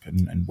taken up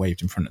and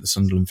waved in front of the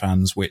Sunderland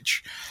fans,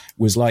 which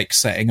was like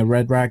setting a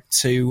red rag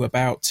to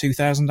about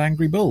 2,000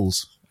 angry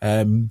bulls.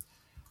 And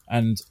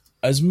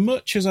as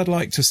much as I'd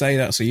like to say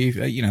that's a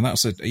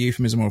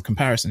euphemism or a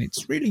comparison,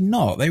 it's really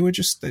not. They were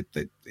just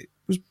it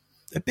was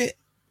a bit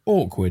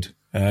awkward.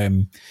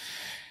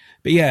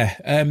 But yeah,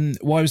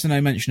 why was there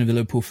no mention of the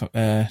Liverpool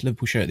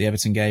shirt at the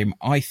Everton game?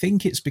 I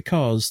think it's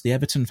because the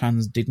Everton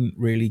fans didn't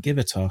really give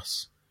a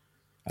toss.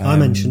 I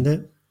mentioned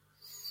it.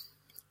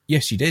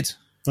 Yes, you did.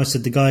 I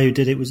said the guy who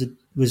did it was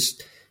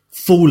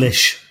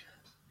foolish.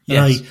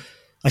 Yes.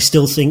 I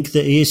still think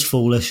that he is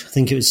foolish. I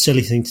think it was a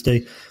silly thing to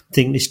do. I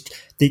think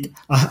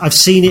I've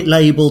seen it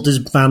labelled as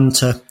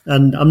banter,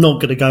 and I'm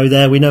not going to go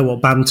there. We know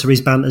what banter is.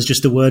 Banter is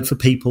just a word for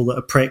people that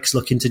are pricks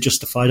looking to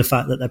justify the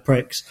fact that they're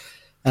pricks.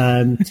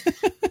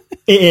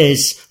 It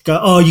is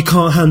you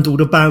can't handle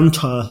the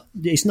banter.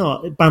 It's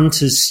not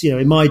banter's.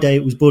 In my day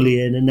it was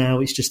bullying, and now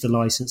it's just a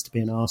license to be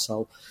an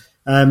arsehole.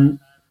 I'm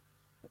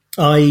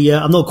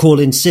not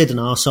calling Sid an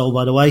arsehole,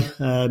 by the way,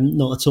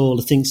 not at all.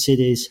 I think Sid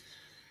is a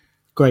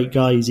great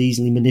guy. He's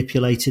easily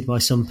manipulated by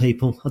some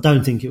people. I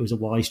don't think it was a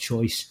wise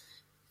choice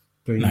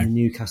bringing the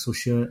Newcastle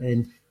shirt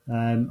in.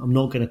 I'm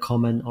not going to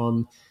comment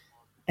on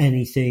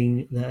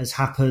anything that has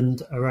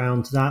happened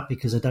around that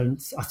because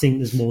I think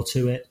there's more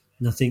to it.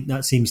 And I think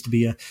that seems to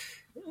be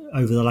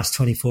over the last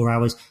 24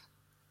 hours,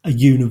 a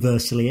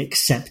universally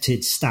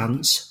accepted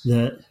stance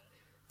that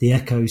the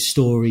Echo's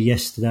story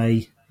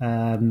yesterday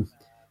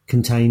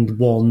contained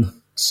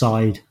one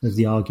side of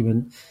the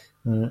argument,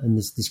 and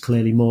there's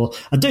clearly more.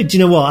 Do you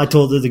know what? I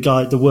thought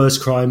that the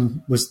worst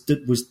crime was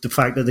the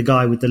fact that the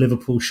guy with the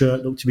Liverpool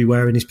shirt looked to be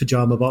wearing his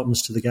pyjama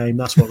bottoms to the game.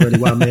 That's what really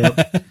wound me up.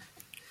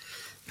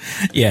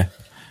 Yeah.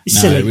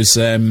 Silly. It was.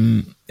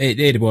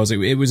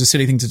 It was a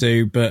silly thing to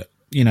do, but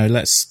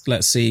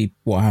let's see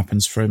what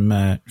happens from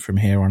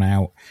here on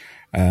out.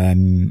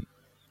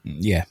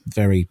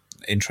 Very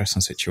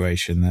interesting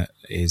situation that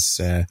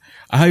is. I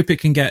hope it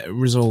can get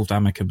resolved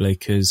amicably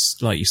because,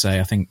 like you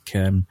say, I think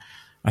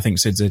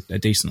Sid's a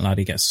decent lad.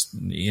 He gets,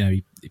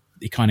 he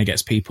kind of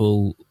gets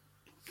people.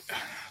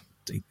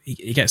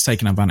 He gets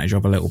taken advantage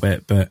of a little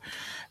bit, but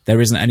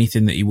there isn't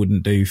anything that he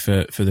wouldn't do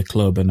for the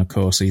club. And of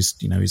course, he's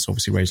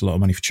obviously raised a lot of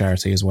money for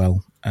charity as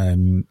well.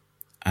 And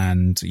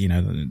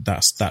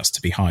that's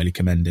to be highly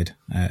commended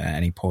at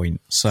any point.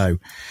 So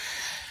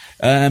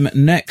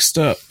next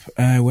up,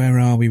 where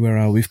are we?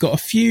 We've got a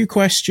few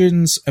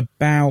questions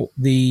about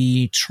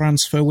the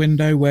transfer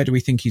window. Where do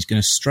we think he's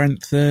going to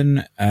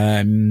strengthen?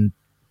 Do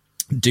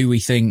we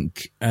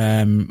think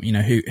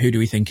who do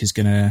we think is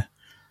going to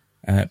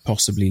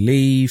possibly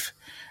leave?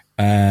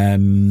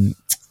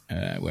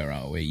 Where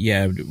are we?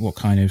 Yeah, what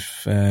kind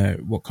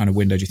of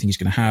window do you think he's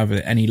going to have?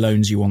 Any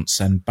loans you want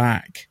sent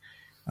back?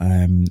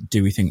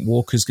 Do we think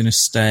Walker's going to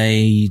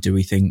stay? Do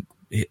we think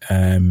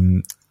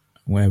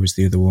where was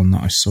the other one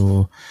that I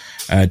saw?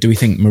 Do we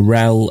think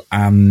Morel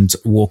and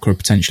Walker are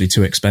potentially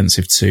too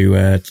expensive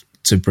to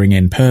bring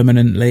in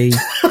permanently?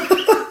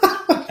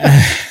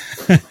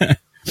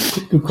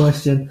 Good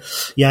question.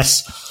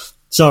 Yes.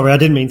 Sorry, I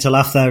didn't mean to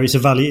laugh there. It's a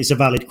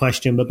valid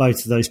question, but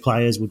both of those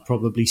players would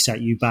probably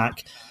set you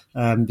back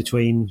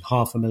between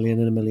 £500,000 and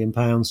 £1 million,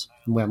 and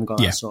we haven't got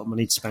that sort of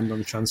money to spend on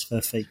the transfer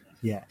fee.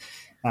 Yeah.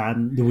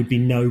 There would be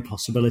no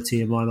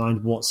possibility in my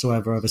mind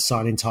whatsoever of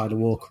signing Tyler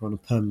Walker on a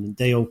permanent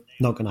deal.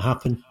 Not going to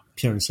happen,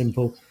 pure and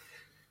simple.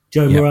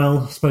 Joe Morel,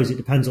 I suppose it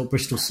depends what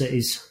Bristol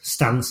City's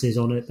stance is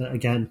on it, but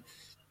again,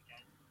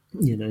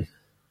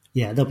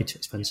 Yeah, they'll be too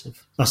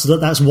expensive.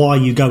 That's why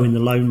you go in the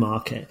loan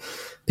market.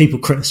 People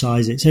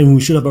criticise it, saying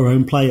we should have our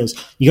own players.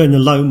 You go in the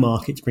loan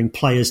market to bring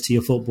players to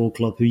your football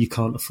club who you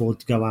can't afford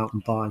to go out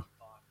and buy.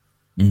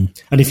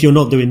 And if you're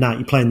not doing that,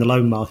 you're playing the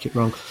loan market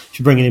wrong. If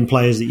you're bringing in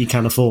players that you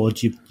can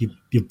afford, you've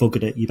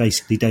buggered it. You're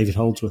basically David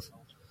Holdsworth.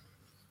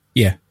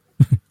 Yeah.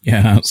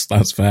 Yeah,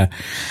 that's fair.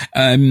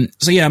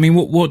 So yeah, I mean,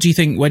 what do you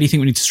think? Where do you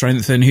think we need to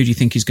strengthen? Who do you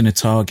think is going to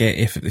target?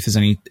 If there's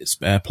any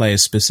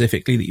players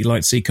specifically that you'd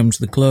like to see come to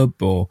the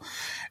club, or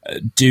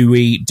do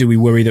we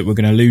worry that we're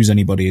going to lose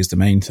anybody? Is the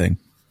main thing.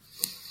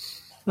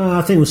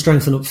 I think we'll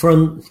strengthen up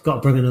front. Got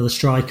to bring another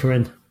striker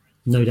in,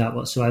 no doubt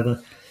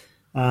whatsoever.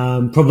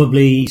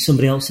 Probably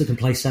somebody else that can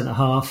play centre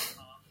half,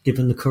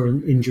 given the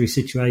current injury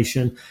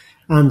situation,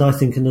 and I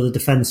think another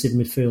defensive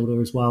midfielder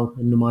as well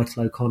in the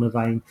Michael O'Connor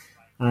vein.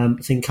 I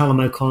think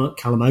Callum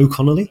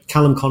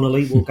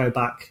Connolly will go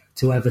back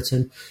to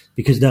Everton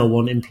because they'll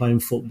want him playing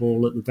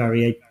football at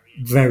the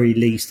very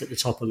least at the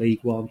top of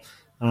League One,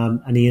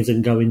 and he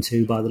isn't going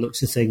to, by the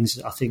looks of things.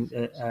 I think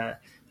that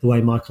the way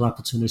Michael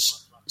Appleton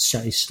has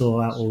set his stall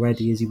out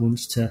already is he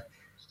wants to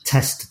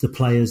test the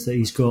players that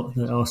he's got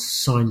that are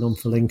signed on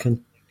for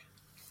Lincoln.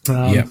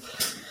 Don't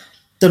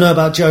know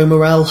about Joe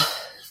Morrell.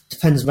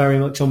 Depends very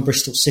much on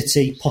Bristol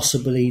City.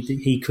 Possibly that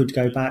he could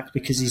go back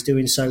because he's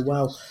doing so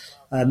well.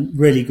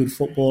 Really good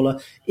footballer.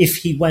 If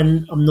he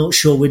went, I'm not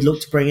sure we'd look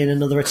to bring in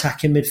another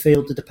attacking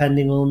midfielder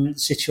depending on the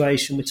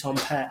situation with Tom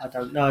Pett. I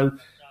don't know.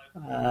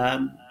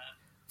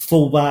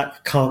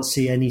 Fullback, can't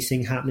see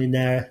anything happening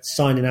there.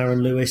 Signing Aaron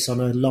Lewis on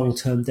a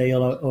long-term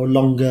deal or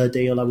longer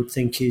deal, I would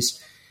think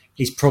is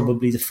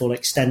probably the full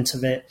extent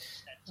of it.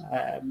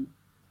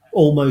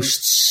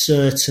 Almost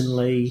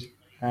certainly,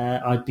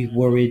 I'd be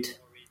worried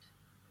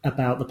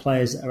about the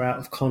players that are out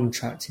of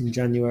contract in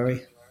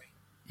January.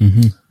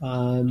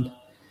 Mm-hmm.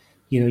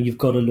 You've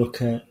got to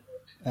look at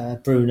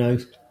Bruno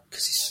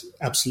because he's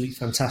absolutely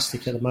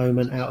fantastic at the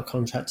moment, out of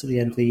contract at the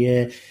end of the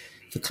year.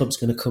 If the club's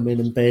going to come in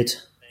and bid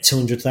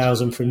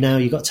 200,000 from now,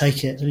 you've got to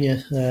take it, haven't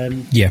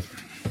you?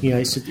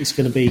 It's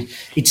going to be.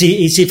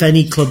 It's if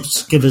any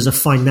clubs give us a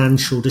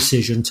financial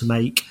decision to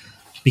make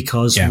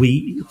because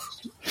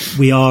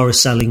we are a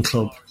selling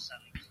club.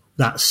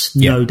 That's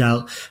no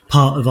doubt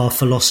part of our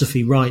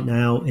philosophy right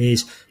now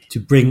is to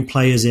bring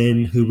players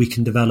in who we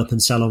can develop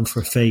and sell on for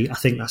a fee. I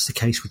think that's the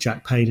case with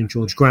Jack Payne and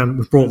George Grant.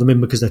 We've brought them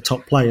in because they're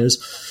top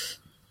players.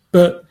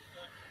 But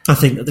I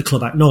think that the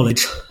club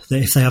acknowledge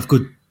that if they have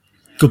good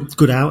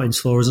outings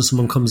for us and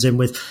someone comes in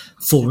with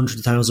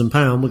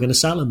 £400,000, we're going to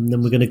sell them. And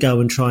then we're going to go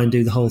and try and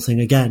do the whole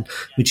thing again,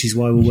 which is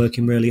why we're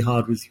working really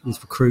hard with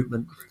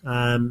recruitment.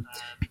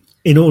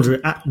 In order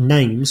at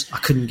names, I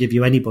couldn't give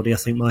you anybody I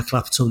think Michael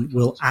Appleton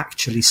will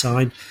actually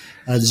sign.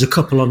 There's a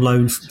couple on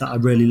loan that I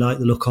really like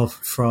the look of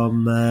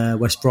from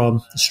West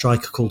Brom, a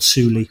striker called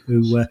Soule,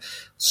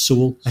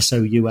 Soule,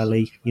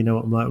 S-O-U-L-E, you know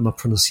what I'm like with my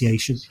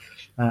pronunciation.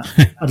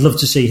 I'd love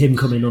to see him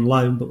come in on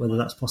loan, but whether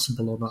that's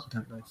possible or not, I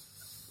don't know.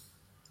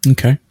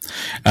 Okay.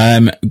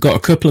 Got a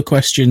couple of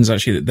questions,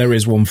 actually. There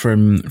is one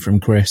from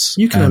Chris.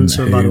 You can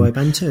answer, by the way,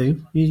 Ben,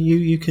 too.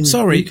 You can.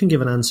 Sorry. You can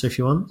give an answer if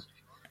you want.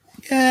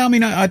 Yeah, I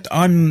mean,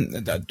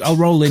 I'll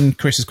roll in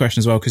Chris's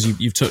question as well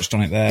because you've touched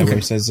on it there, where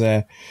he says,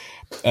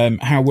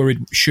 "How worried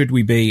should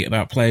we be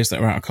about players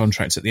that are out of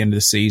contract at the end of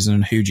the season,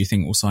 and who do you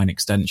think will sign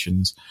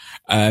extensions?"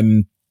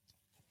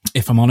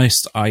 If I'm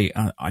honest,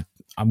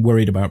 I'm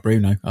worried about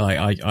Bruno.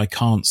 I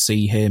can't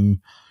see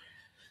him.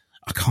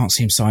 I can't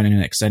see him signing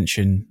an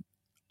extension.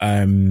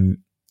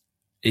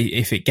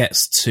 If it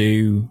gets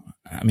to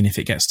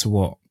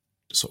what?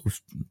 Sort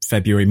of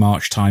February,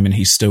 March time, and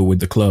he's still with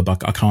the club,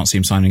 I can't see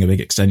him signing a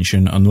big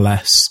extension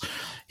unless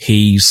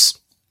he's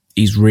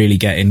really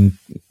getting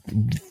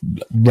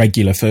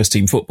regular first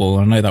team football.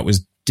 I know that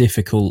was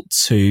difficult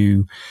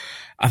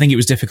I think it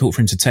was difficult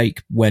for him to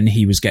take when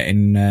he was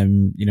getting,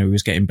 he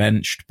was getting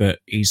benched, but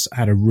he's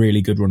had a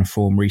really good run of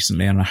form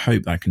recently, and I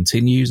hope that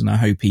continues, and I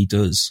hope he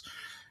does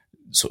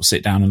sort of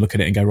sit down and look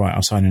at it and go, right,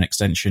 I'll sign an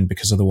extension,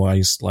 because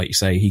otherwise, like you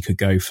say, he could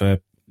go for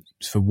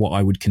what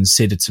I would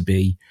consider to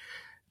be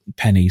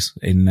pennies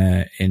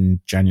in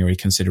January,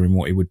 considering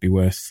what he would be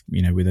worth,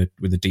 with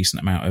a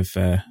decent amount of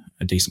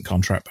a decent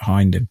contract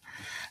behind him.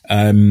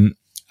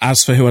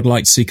 As for who I'd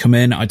like to see come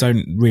in, I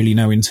don't really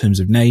know in terms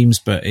of names,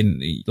 but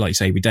like you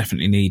say, we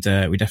definitely need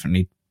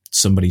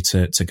somebody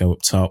to go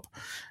up top,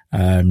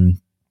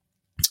 and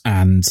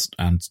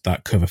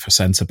that cover for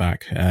centre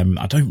back.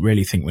 I don't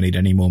really think we need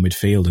any more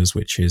midfielders,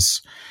 which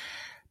is.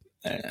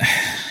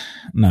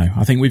 No,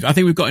 I think we've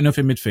got enough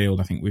in midfield.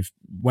 I think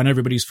when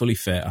everybody's fully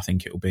fit, I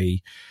think it'll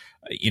be,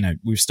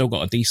 we've still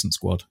got a decent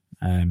squad.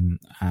 I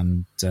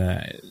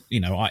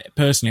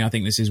personally, I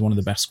think this is one of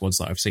the best squads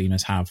that I've seen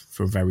us have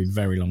for a very,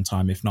 very long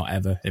time, if not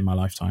ever in my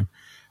lifetime.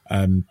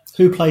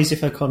 Who plays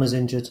if O'Connor's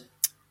injured?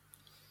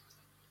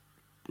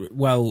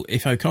 Well,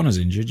 if O'Connor's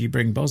injured, you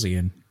bring Bozzy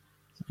in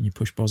and you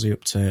push Bozzy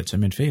up to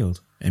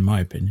midfield, in my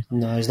opinion.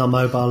 No, he's not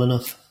mobile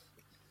enough.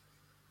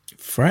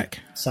 Freck?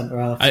 Centre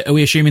half. Are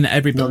we assuming that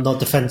everybody... Not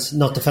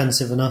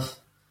defensive enough.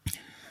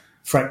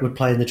 Freck would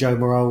play in the Joe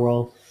Morrell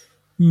role.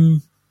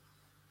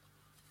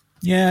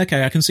 Yeah,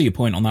 okay, I can see your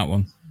point on that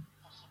one.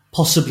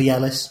 Possibly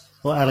Ellis.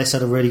 Well, Ellis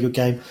had a really good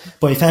game.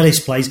 But if Ellis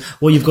plays,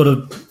 what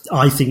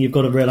I think you've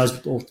got to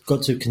realise or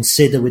got to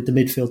consider with the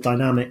midfield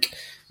dynamic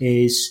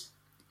is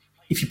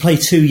if you play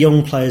two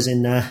young players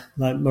in there,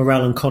 like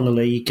Morel and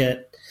Connolly, you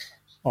get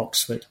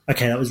Oxford.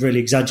 Okay, that was really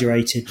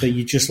exaggerated, but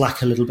you just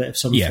lack a little bit of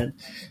something. Yeah.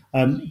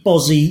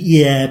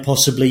 Bozzy,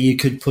 possibly you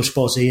could push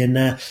Bozzy in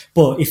there.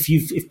 But if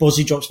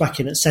Bozzy drops back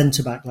in at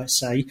centre-back, let's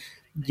say,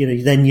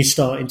 then you're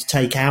starting to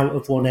take out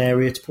of one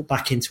area to put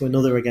back into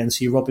another again.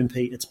 So you're robbing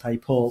Peter to pay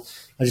Paul.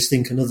 I just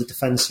think another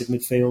defensive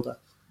midfielder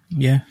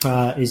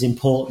is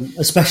important,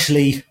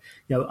 especially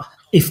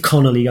if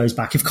Connolly goes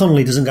back. If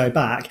Connolly doesn't go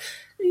back,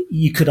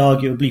 you could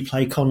arguably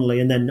play Connolly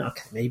and then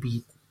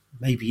maybe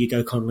you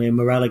go Connolly and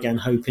Morel again,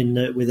 hoping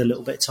that with a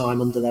little bit of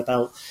time under their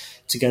belt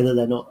together,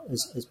 they're not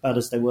as bad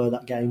as they were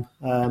that game.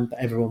 But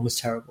everyone was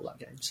terrible that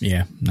game. So.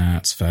 Yeah, no,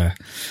 that's fair.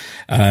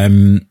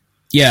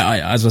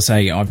 As I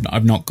say,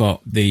 I've not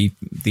got the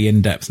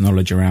in-depth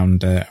knowledge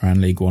around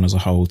League One as a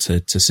whole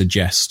to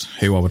suggest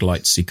who I would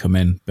like to see come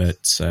in,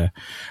 but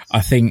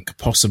I think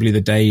possibly the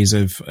days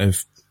of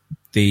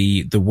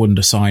the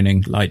wonder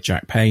signing like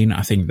Jack Payne,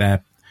 I think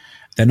they're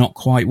not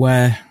quite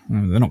there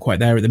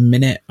at the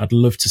minute. I'd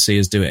love to see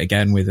us do it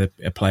again with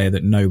a player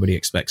that nobody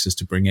expects us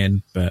to bring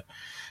in, but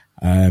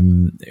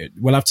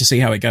we'll have to see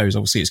how it goes.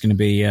 Obviously, it's going to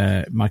be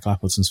Michael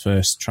Appleton's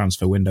first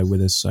transfer window with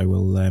us, so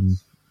we'll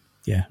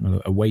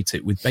await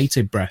it with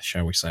bated breath,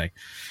 shall we say.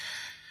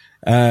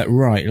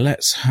 Right,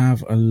 let's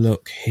have a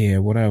look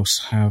here. What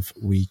else have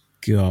we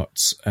got?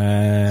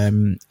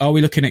 Are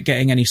we looking at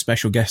getting any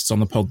special guests on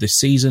the pod this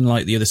season,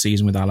 like the other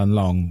season with Alan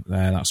Long?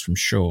 That's from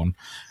Sean.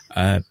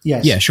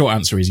 Yes. Yeah, short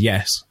answer is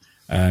yes.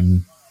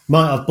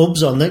 Might have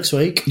Bubs on next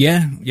week.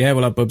 Yeah,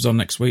 we'll have Bubs on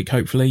next week,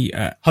 hopefully.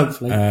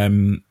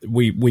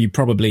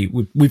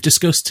 We've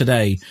discussed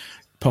today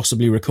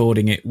possibly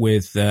recording it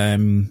with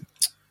the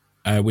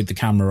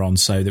camera on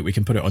so that we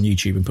can put it on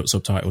YouTube and put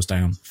subtitles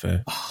down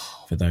for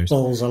those.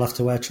 Balls, I'll have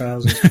to wear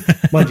trousers.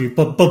 Mind you,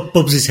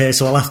 Bubs is here,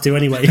 so I'll have to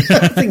anyway.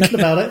 Thinking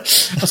about it.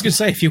 I was going to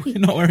say, if you're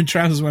not wearing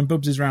trousers when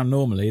Bubs is around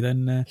normally,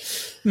 then...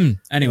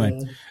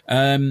 Anyway,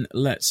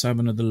 let's have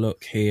another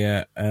look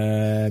here.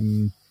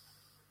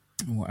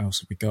 What else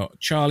have we got?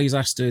 Charlie's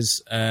asked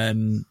us,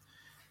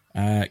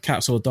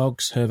 cats or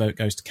dogs? Her vote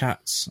goes to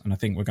cats, and I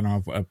think we're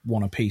going to have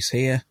one apiece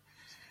here.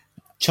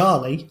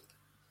 Charlie?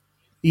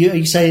 Are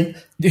you saying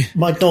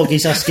my dog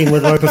is asking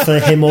whether I prefer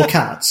him or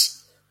cats?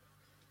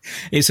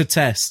 It's a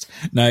test.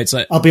 No, it's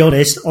like... I'll be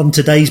honest, on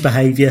today's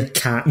behaviour,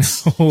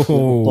 cats.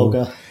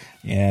 Bugger.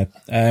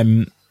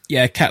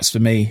 Yeah, cats for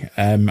me.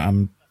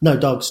 No,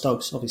 dogs,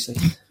 obviously.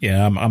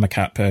 Yeah, I'm a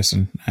cat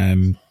person.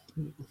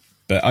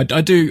 But I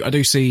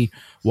do see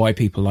why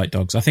people like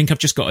dogs. I think I've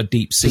just got a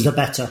deep seat. They're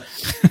better.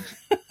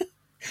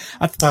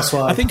 That's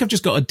why. I think I've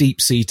just got a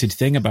deep-seated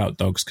thing about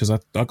dogs because I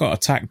got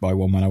attacked by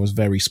one when I was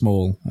very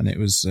small, and it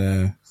was.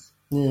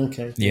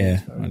 Okay.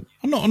 Yeah,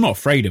 I'm not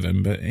afraid of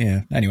him, but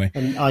yeah. Anyway,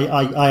 and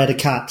I had a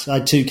cat. I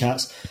had two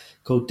cats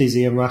called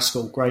Dizzy and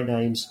Rascal. Great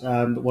names.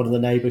 But one of the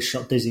neighbours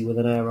shot Dizzy with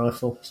an air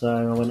rifle, so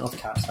I went off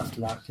cats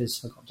after that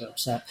because I got a bit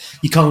upset.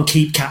 You can't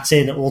keep cats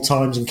in at all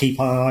times and keep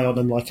an eye on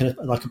them like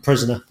a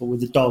prisoner. But with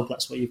the dog,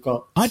 that's what you've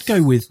got. I'd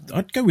go with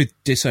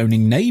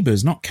disowning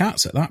neighbours, not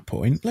cats at that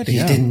point. Bloody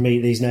hell. Didn't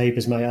meet these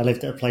neighbours, mate. I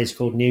lived at a place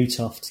called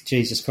Newtoft.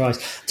 Jesus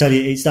Christ! I tell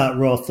you, it's that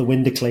rough. The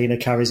window cleaner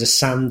carries a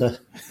sander.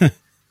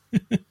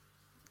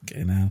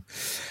 Okay, now.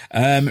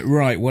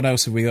 Right, what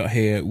else have we got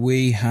here?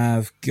 We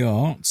have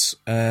got...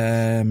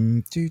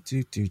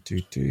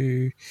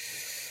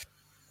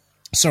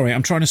 Sorry,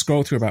 I'm trying to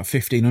scroll through about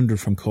 1,500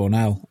 from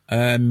Cornell.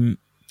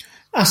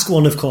 Ask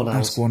one of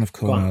Cornell's. Ask one of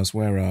Cornell's.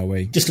 Where are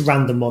we? Just a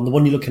random one, the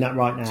one you're looking at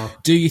right now.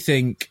 Do you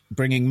think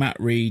bringing Matt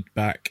Reed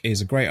back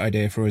is a great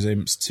idea for us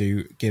imps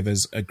to give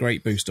us a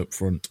great boost up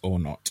front or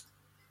not?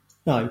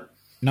 No.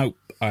 Nope.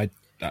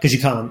 Because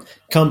you can't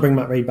bring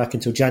Matt Reed back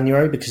until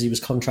January because he was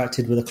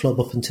contracted with a club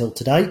up until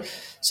today.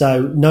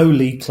 So no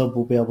league club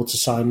will be able to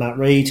sign Matt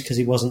Reed because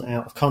he wasn't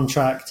out of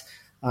contract.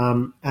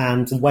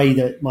 And the way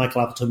that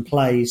Michael Appleton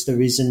plays,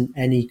 there isn't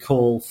any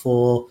call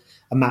for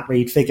a Matt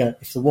Reed figure.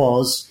 If there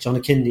was, John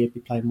Akindi would be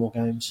playing more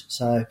games.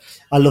 So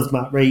I loved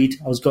Matt Reed.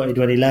 I was gutted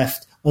when he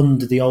left.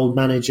 Under the old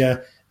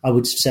manager, I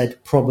would have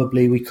said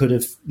probably we could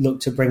have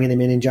looked at bringing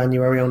him in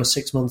January on a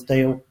 6-month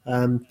deal.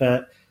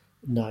 But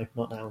no,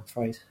 not now, I'm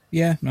afraid.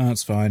 Yeah, no,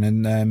 that's fine.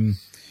 And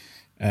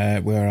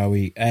where are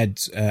we? Ed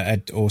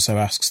also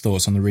asks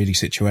thoughts on the Reedy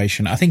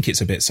situation. I think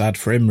it's a bit sad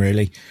for him,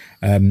 really.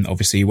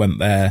 Obviously, he went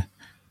there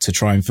to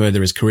try and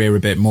further his career a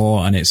bit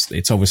more, and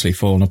it's obviously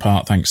fallen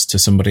apart thanks to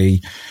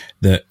somebody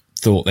that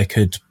thought they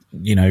could,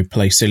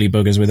 play silly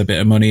buggers with a bit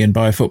of money and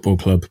buy a football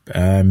club.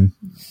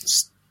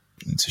 It's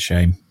a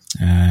shame.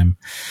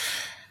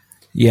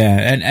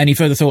 Yeah. And any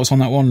further thoughts on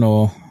that one,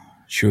 or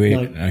should we?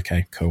 No.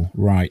 Okay, cool.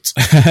 Right.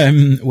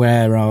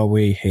 Where are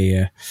we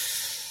here?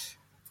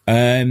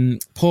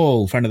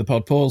 Paul, friend of the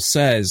pod, Paul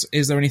says,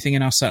 is there anything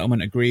in our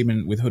settlement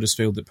agreement with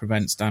Huddersfield that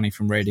prevents Danny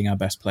from raiding our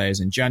best players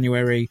in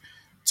January?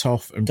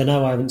 Toff and don't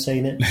know. I haven't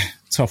seen it.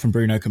 Toff and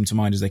Bruno come to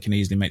mind as they can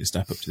easily make the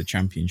step up to the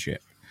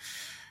Championship.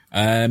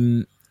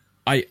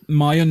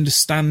 My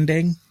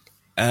understanding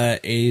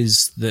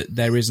is that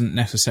there isn't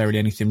necessarily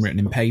anything written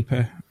in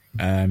paper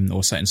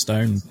or set in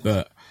stone,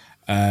 but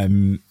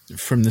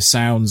from the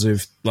sounds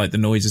of like the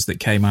noises that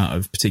came out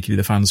of particularly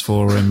the fans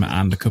forum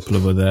and a couple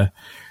of other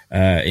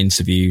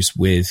interviews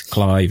with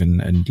Clive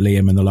and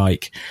Liam and the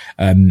like,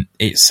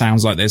 it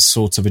sounds like there's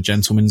sort of a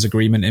gentleman's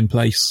agreement in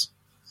place.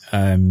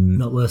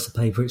 Not worth the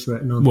paper it's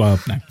written on. Well,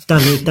 no.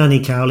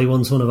 Danny Cowley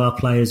wants one of our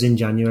players in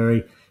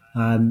January,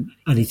 and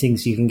he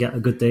thinks he can get a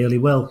good deal. He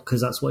will,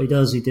 because that's what he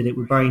does. He did it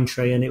with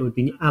Braintree, and it would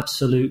be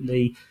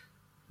absolutely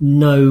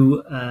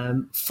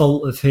no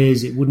fault of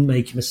his. It wouldn't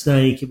make him a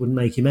mistake. It wouldn't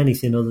make him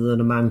anything other than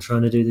a man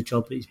trying to do the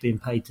job that he's being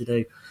paid to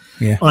do.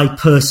 Yeah. I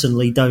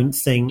personally don't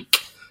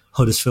think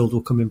Huddersfield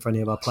will come in for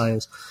any of our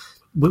players.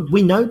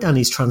 We know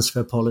Danny's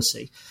transfer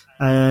policy.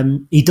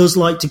 He does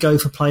like to go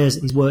for players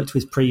that he's worked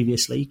with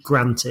previously,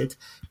 granted.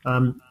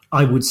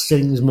 I would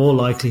think there's more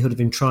likelihood of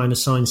him trying to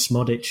sign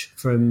Smodic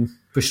from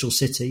Bristol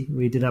City, who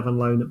he did have on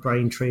loan at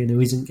Braintree and who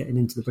isn't getting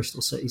into the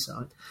Bristol City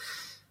side.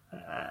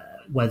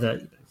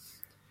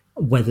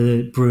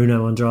 Whether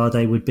Bruno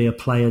Andrade would be a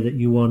player that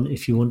you want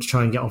if you want to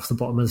try and get off the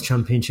bottom of the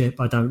Championship,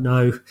 I don't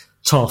know.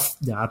 Toff,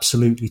 yeah,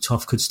 absolutely,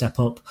 Toff could step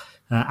up,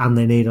 and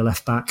they need a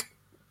left-back.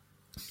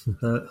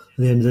 But at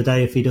the end of the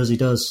day, if he does, he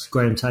does.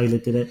 Graham Taylor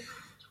did it.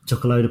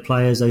 Took a load of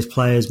players. Those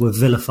players were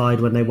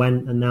vilified when they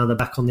went, and now they're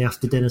back on the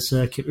after-dinner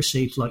circuit,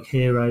 received like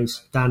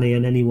heroes. Danny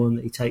and anyone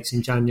that he takes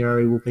in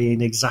January will be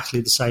in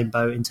exactly the same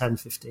boat in 10,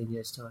 15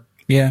 years' time.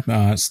 Yeah,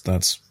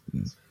 that's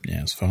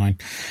fine.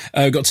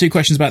 Got two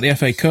questions about the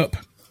FA Cup.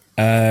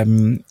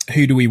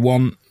 Who do we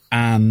want?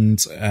 And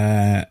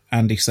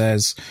Andy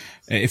says,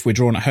 if we're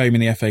drawn at home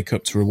in the FA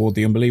Cup to reward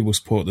the unbelievable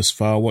support thus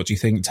far, what do you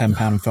think? £10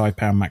 and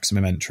 £5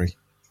 maximum entry?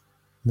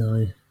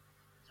 No.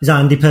 Is that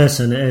Andy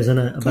Pearson? It is, isn't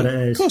it? I bet it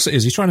is. Of course it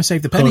is. He's trying to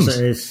save the pennies. Of course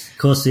it is. Of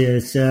course he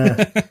is,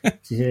 yeah.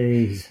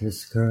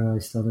 Jesus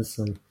Christ,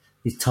 honestly.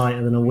 He's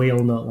tighter than a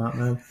wheel nut, that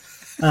man.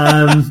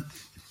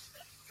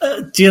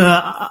 Do you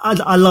know,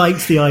 I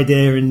liked the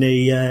idea in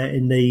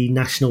the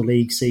National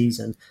League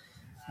season.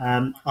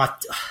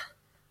 What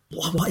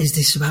is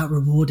this about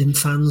rewarding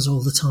fans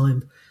all the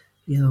time?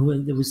 You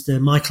know, there was the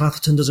Michael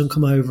Atherton doesn't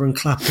come over and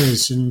clap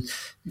us, and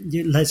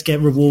let's get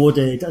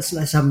rewarded.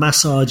 Let's have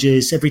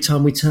massages every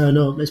time we turn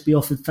up. Let's be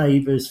offered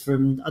favours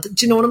from. Do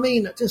you know what I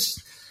mean?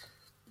 Just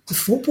the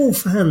football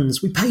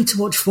fans. We pay to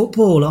watch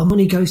football. Our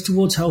money goes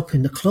towards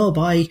helping the club.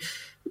 I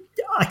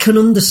can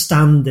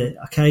understand it.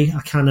 Okay,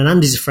 I can. And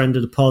Andy's a friend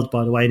of the pod,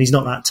 by the way, and he's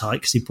not that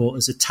tight because he bought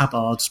us a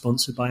tabard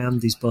sponsored by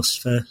Andy's bus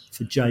for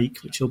Jake,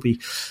 which he'll be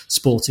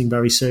sporting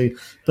very soon.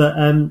 But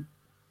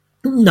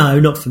no,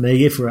 not for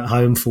me. If we're at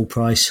home, full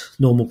price,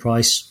 normal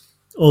price,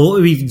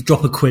 or even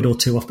drop a quid or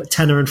two off, but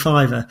tenner and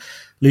fiver,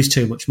 lose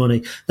too much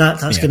money.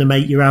 That's going to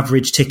make your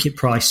average ticket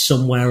price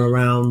somewhere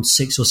around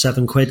 £6 or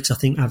 £7, because I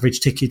think average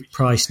ticket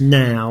price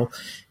now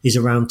is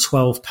around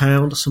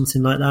 £12 or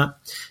something like that.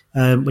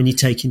 When you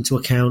take into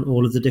account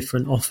all of the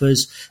different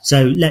offers.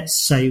 So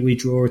let's say we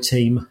draw a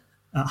team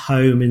at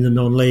home in the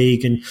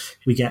non-league and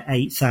we get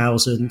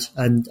 8,000,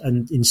 and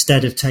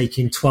instead of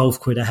taking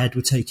 12 quid ahead,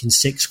 we're taking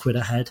 6 quid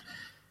ahead.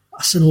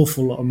 That's an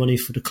awful lot of money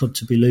for the club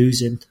to be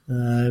losing.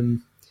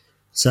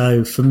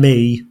 So for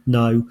me,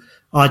 no.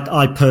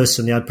 I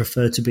personally, I'd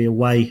prefer to be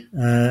away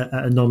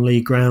at a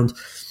non-league ground,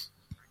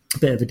 a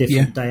bit of a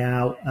different day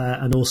out,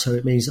 and also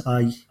it means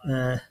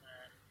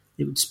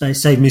it would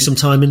save me some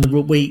time in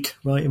the week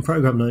writing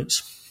programme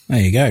notes. There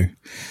you go.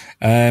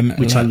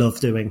 Which I love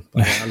doing.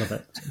 I love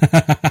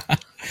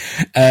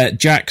it.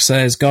 Jack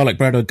says garlic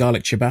bread or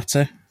garlic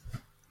ciabatta?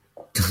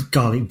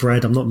 Garlic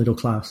bread. I'm not middle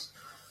class.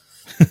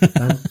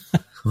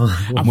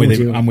 I'm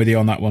with you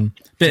on that one.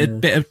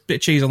 Bit of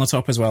cheese on the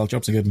top as well.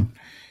 Job's a good one.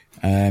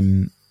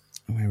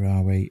 Where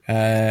are we?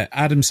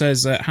 Adam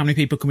says, how many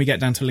people can we get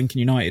down to Lincoln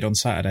United on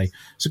Saturday?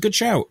 It's a good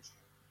shout.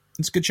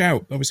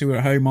 Obviously, we're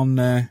at home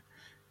on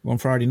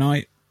Friday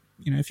night.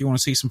 You know, if you want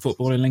to see some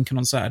football in Lincoln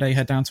on Saturday,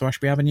 head down to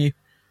Ashby Avenue.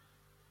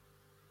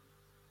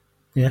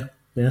 Yeah,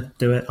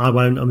 do it. I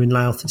won't. I'm in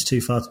Louth. It's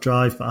too far to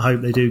drive, but I hope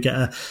they do get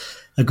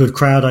a good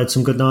crowd. I had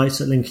some good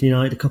nights at Lincoln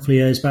United a couple of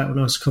years back when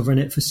I was covering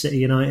it for City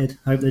United.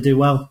 Hope they do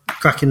well.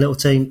 Cracking little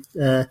team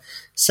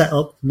set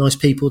up. Nice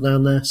people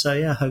down there. So,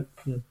 yeah, I hope...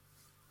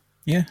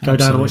 Yeah, go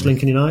down and watch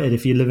Lincoln United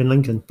if you live in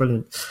Lincoln.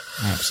 Brilliant.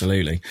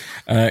 Absolutely.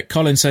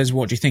 Colin says,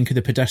 what do you think of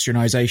the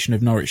pedestrianisation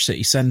of Norwich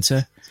City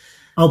Centre?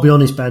 I'll be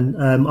honest, Ben.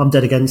 I'm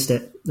dead against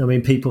it. I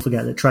mean, people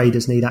forget that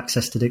traders need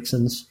access to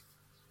Dixon's.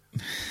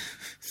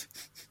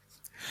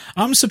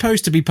 I'm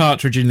supposed to be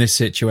Partridge in this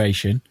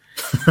situation.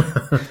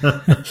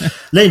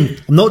 Lynn,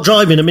 I'm not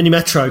driving a mini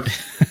metro.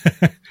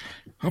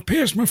 I'll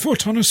pierce my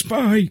foot on a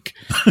spike.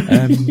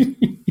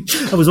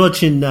 I was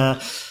watching...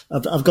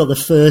 I've got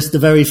the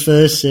very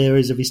first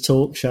series of his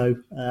talk show,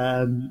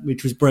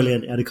 which was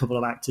brilliant. He had a couple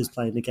of actors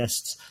playing the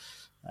guests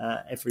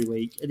every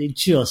week, and it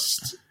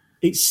just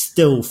it's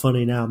still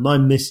funny now. My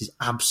missus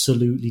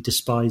absolutely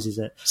despises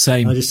it.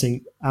 Same. I just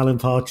think Alan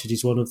Partridge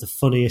is one of the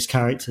funniest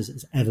characters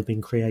that's ever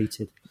been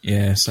created.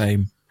 Yeah,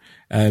 same.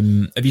 Have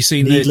you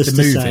seen the to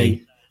movie?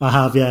 Say, I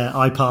have, yeah.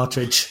 I,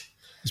 Partridge.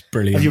 It's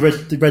brilliant. Have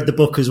you read the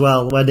book as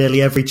well, where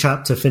nearly every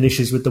chapter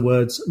finishes with the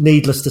words,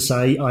 needless to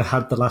say, I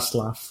had the last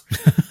laugh.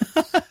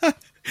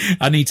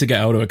 I need to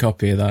get hold of a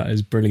copy of that.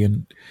 It's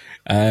brilliant.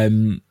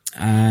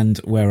 And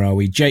where are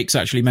we? Jake's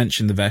actually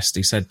mentioned the vest.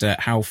 He said,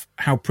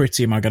 how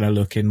pretty am I going to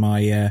look in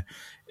my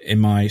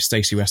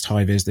Stacey West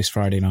high-vis this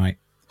Friday night?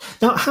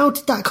 Now, how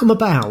did that come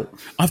about?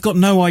 I've got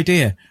no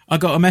idea. I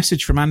got a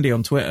message from Andy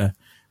on Twitter,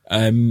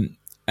 and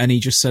he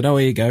just said, "Oh,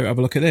 here you go. Have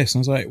a look at this." And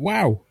I was like,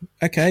 "Wow,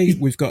 okay,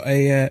 we've got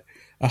a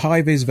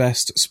high-vis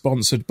vest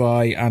sponsored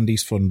by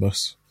Andy's Fun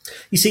Bus."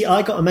 You see,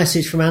 I got a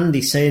message from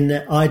Andy saying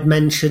that I'd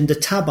mentioned a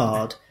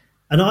tabard,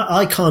 and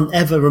I can't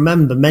ever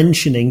remember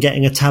mentioning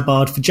getting a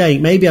tabard for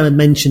Jake. Maybe I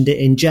mentioned it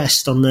in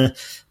jest on the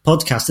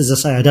podcast. As I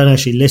say, I don't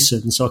actually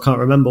listen, so I can't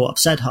remember what I've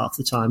said half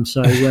the time.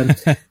 So,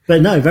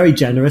 but no, very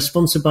generous.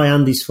 Sponsored by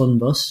Andy's Fun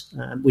Bus,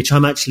 which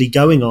I'm actually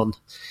going on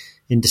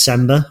in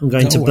December. I'm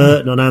going to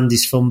Burton on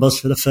Andy's Fun Bus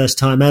for the first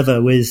time ever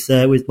with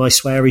my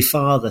sweary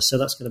father. So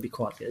that's going to be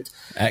quite good.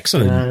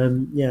 Excellent.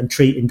 I'm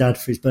treating Dad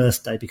for his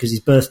birthday because his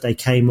birthday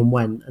came and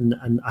went,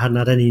 and I hadn't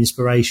had any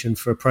inspiration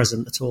for a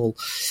present at all.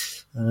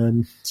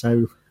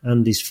 So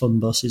Andy's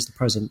Fun Bus is the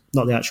present,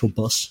 not the actual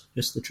bus,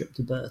 just the trip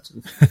to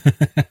Burton.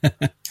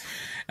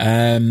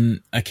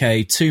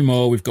 Okay, two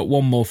more. We've got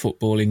one more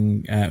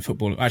footballing,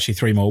 actually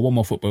three more. One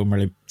more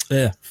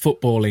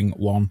footballing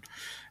one,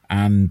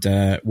 and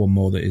one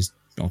more that is,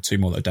 or two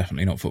more that are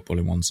definitely not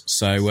footballing ones.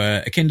 So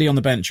Akindi on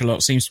the bench a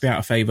lot, seems to be out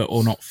of favour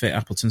or not fit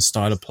Appleton's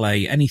style of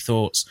play. Any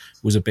thoughts?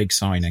 Was a big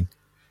signing.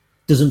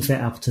 Doesn't fit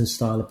Appleton's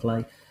style of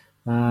play.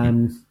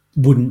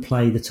 Wouldn't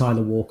play the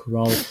Tyler Walker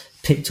role.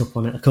 Picked up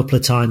on it a couple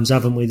of times,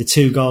 haven't we? The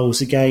 2 goals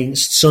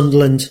against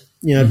Sunderland,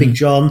 Big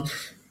John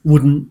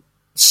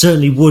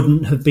certainly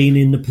wouldn't have been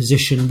in the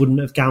position, wouldn't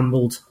have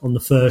gambled on the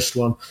first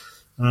one.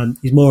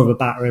 He's more of a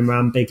battering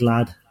ram, big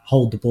lad,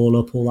 hold the ball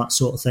up, all that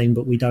sort of thing,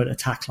 but we don't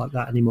attack like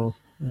that anymore.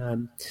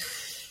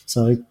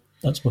 So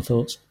that's my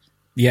thoughts.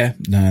 Yeah,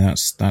 no,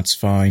 that's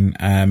fine.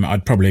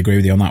 I'd probably agree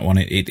with you on that one.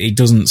 It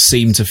doesn't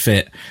seem to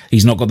fit.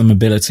 He's not got the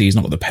mobility, he's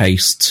not got the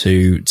pace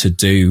to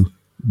do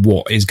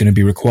what is going to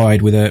be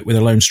required with a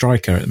lone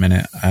striker at the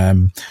minute.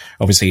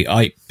 Obviously,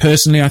 I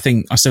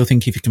still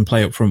think if you can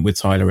play up front with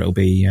Tyler, it'll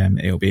be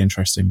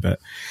interesting, but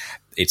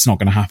it's not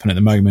going to happen at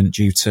the moment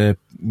due to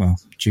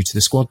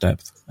the squad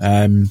depth.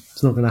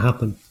 It's not going to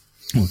happen.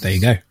 Well, there you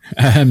go.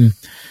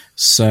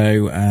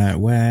 So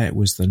where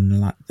was the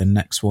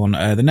next one?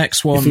 The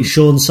next one. If it's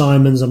Sean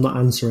Simons, I'm not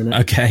answering it.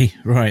 Okay,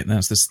 right.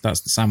 That's the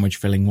sandwich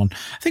filling one.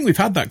 I think we've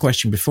had that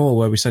question before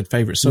where we said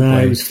favourite Subway. No,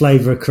 it was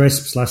flavour of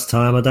crisps last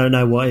time. I don't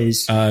know what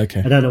is.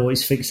 Okay. I don't know what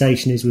his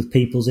fixation is with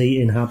people's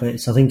eating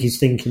habits. I think he's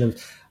thinking of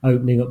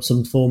opening up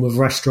some form of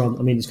restaurant.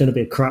 I mean, it's going to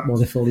be a crap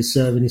one if all he's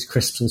serving is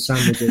crisps and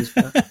sandwiches.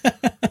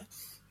 But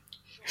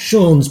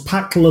Sean's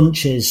packed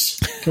lunches.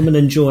 Come and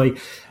enjoy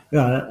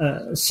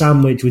a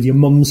sandwich with your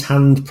mum's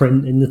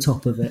handprint in the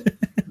top of it.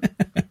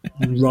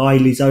 And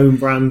Riley's own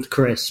brand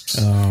crisps.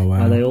 Oh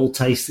wow! They all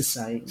taste the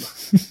same.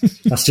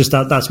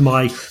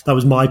 That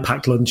was my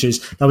packed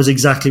lunches. That was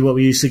exactly what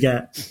we used to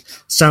get.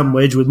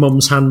 Sandwich with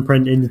mum's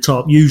handprint in the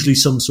top, usually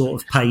some sort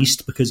of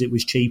paste because it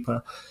was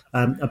cheaper.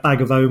 A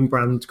bag of own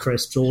brand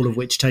crisps, all of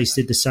which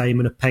tasted the same,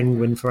 and a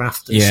penguin for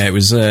afters. Yeah, it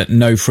was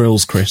no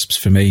frills crisps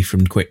for me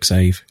from Quick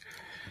Save.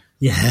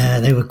 Yeah,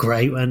 they were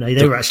great, weren't they?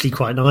 They were actually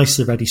quite nice,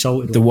 the ready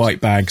salted ones. The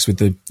white bags with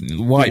the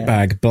white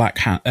bag, black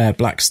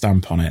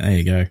stamp on it. There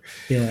you go.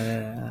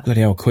 Yeah. Bloody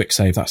hell, Quick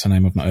Save. That's a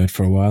name I've not heard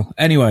for a while.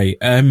 Anyway.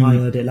 I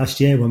heard it last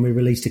year when we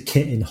released a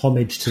kit in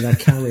homage to their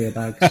carrier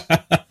bags.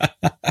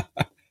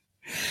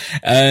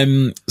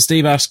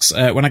 Steve asks,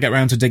 when I get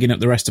round to digging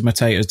up the rest of my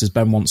taters, does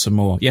Ben want some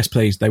more? Yes,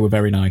 please. They were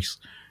very nice.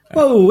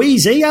 Whoa,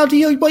 easy. What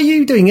are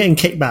you doing getting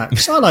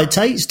kickbacks? I like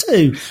Tates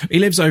too. He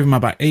lives over my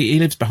back. He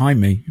lives behind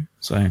me.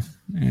 So,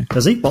 yeah.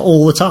 Does he? But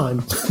all the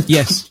time?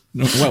 Yes.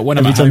 Well, when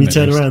I'm every at time home, you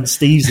turn around,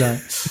 Steve's there.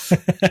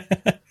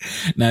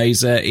 No,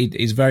 he's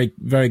very,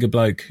 very good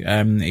bloke.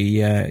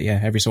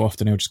 Every so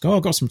often he'll just go,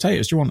 I've got some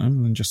taters, do you want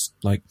them? And just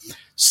like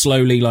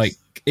slowly, like,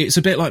 it's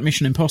a bit like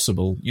Mission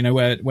Impossible,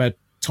 where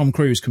Tom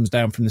Cruise comes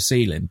down from the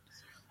ceiling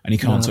and he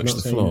can't touch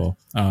the floor.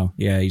 Oh,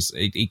 yeah,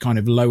 he kind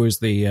of lowers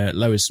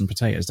some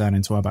potatoes down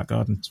into our back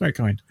garden. It's very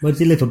kind. Where does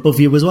he live, above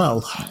you as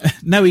well?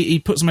 No, he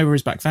puts them over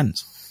his back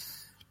fence.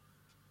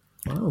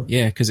 Wow.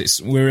 Yeah, because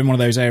we're in one of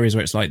those areas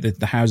where it's like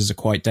the houses are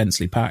quite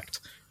densely packed.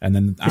 And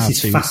then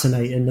this is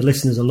fascinating. The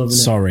listeners are loving it.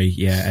 Sorry,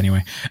 yeah,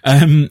 anyway.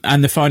 And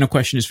the final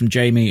question is from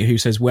Jamie, who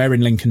says, where in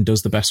Lincoln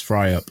does the best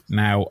fry up?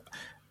 Now,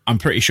 I'm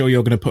pretty sure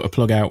you're going to put a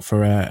plug out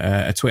for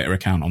a Twitter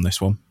account on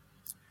this one.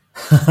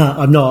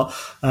 I'm not.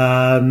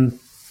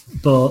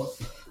 But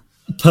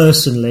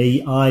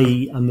personally,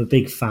 I am a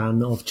big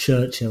fan of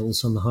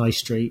Churchill's on the High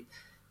Street.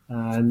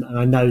 And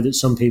I know that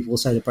some people will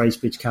say the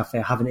Bracebridge Cafe.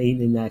 I haven't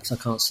eaten in there because I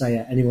can't say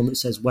it. Anyone that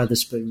says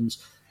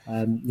Weatherspoons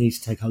need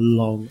to take a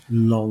long,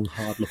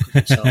 hard look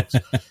at themselves.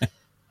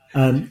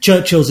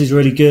 Churchill's is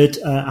really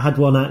good. I had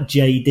one at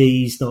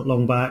JD's not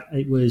long back.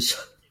 It was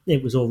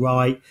all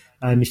right.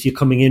 If you're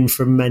coming in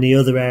from any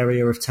other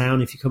area of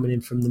town, if you're coming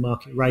in from the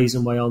Market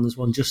Raisin way on, there's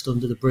one just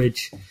under the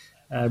bridge,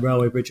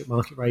 railway bridge at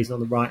Market Raisin on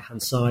the right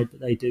hand side. But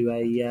they do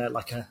a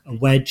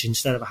wedge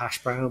instead of a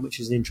hash brown, which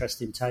is an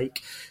interesting take.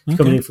 If you're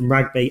coming in from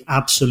Rugby,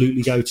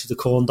 absolutely go to the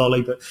corn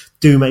dolly, but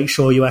do make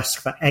sure you ask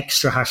for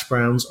extra hash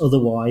browns.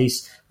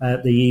 Otherwise,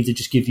 they either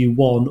just give you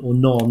one or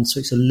none, so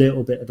it's a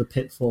little bit of a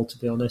pitfall, to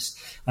be honest.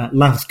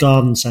 Louth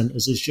Garden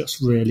Centres has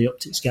just really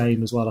upped its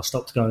game as well. I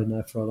stopped going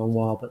there for a long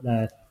while, but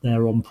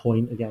they're on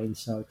point again.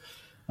 So,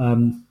 a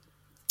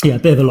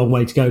bit of a long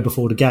way to go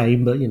before the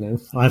game, but,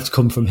 I have to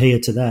come from here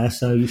to there,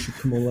 so you should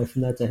come all the way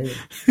from there to here.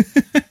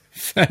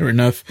 Fair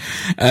enough.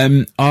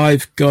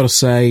 I've got to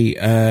say,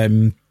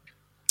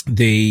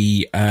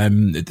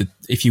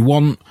 if you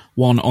want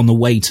one on the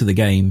way to the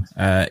game,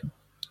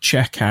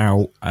 check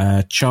out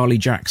Charlie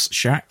Jack's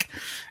Shack.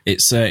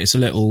 It's a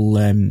little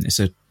it's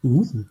a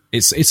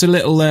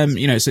little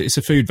it's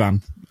a food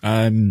van.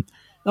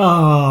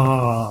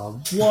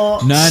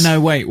 What?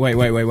 No,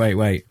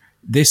 wait.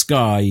 This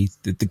guy,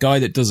 the guy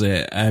that does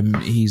it,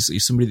 he's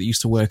somebody that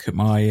used to work at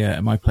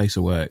my place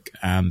of work,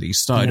 and he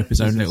started up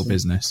his own little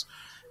business.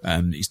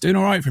 He's doing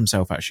all right for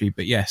himself, actually,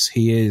 but yes,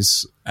 he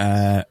is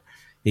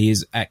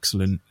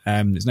excellent.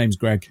 His name's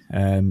Greg.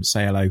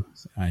 Say hello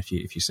if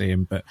you see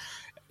him, but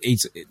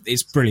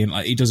it's brilliant.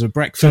 Like, he does a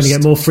breakfast. Trying to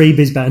get more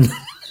freebies, Ben.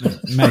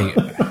 Mate,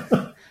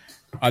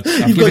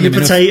 You've got your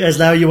potatoes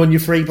now. You want your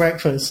free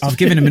breakfast. I've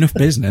given him enough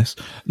business.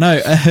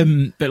 No,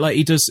 but like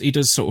he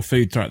does sort of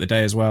food throughout the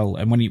day as well.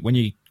 And when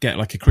you get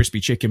like a crispy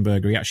chicken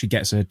burger, he actually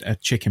gets a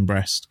chicken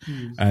breast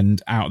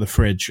and out of the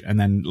fridge, and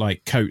then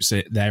like coats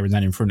it there and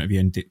then in front of you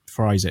and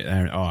fries it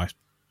there. Oh, it's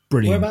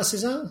brilliant. Whereabouts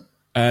is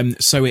that?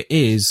 So it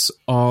is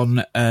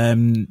on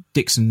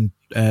Dixon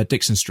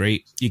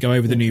Street. You go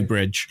over the new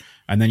bridge,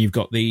 and then you've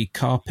got the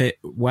carpet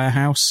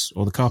warehouse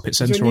or the carpet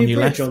centre on your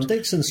left. On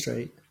Dixon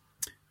Street.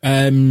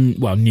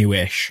 Well,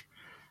 newish.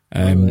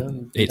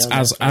 It's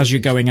as you're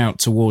going out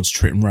towards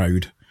Tritton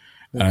Road.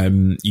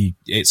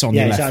 It's on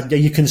the left.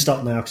 You can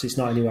stop now because it's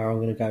not anywhere I'm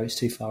going to go. It's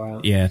too far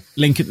out. Yeah,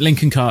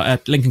 Lincoln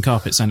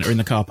Carpet Centre in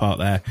the car park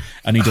there,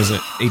 and he does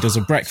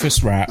a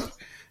breakfast wrap.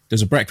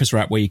 There's a breakfast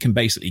wrap where you can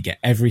basically get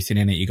everything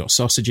in it. You got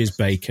sausages,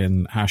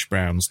 bacon, hash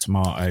browns,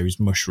 tomatoes,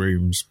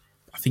 mushrooms.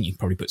 I think you can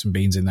probably put some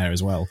beans in there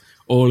as well,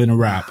 all in a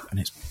wrap, and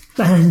it's.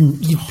 Ben,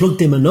 you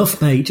plugged him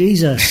enough, mate.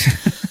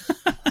 Jesus.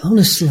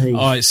 Honestly.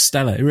 Oh, it's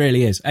stellar. It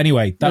really is.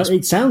 Anyway,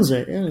 it sounds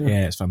it. Yeah.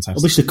 Yeah, it's fantastic.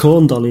 I wish the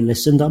corn dolly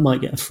listened. I might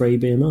get a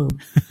freebie and all.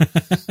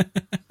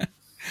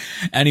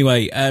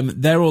 Anyway,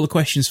 they're all the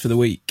questions for the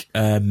week.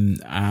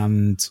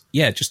 And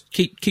yeah, just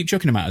keep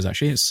chucking them at us.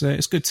 Actually,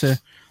 it's good to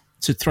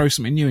throw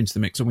something new into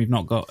the mix, and we've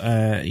not got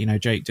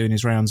Jake doing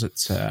his rounds at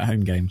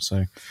home games.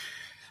 So,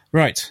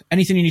 right,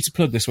 anything you need to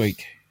plug this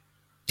week?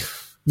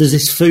 There's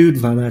this food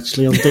van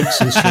actually on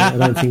Dixon Street. I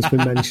don't think it's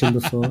been mentioned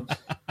before.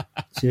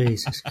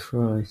 Jesus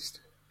Christ.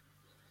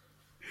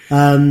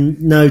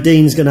 No,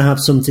 Dean's going to have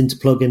something to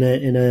plug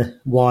in a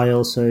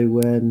while,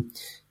 so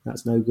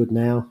that's no good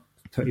now.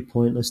 Pretty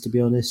pointless, to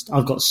be honest.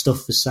 I've got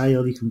stuff for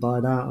sale. You can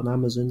buy that on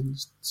Amazon.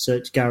 Just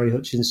search Gary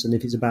Hutchinson.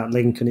 If it's about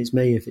Lincoln, it's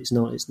me. If it's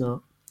not, it's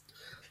not.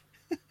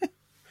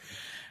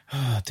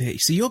 Oh dear!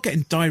 So you're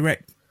getting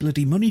direct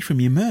bloody money from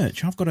your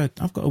merch. I've got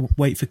to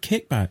wait for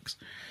kickbacks.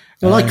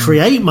 Well, I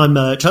create my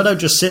merch. I don't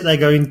just sit there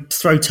going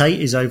throw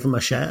taters over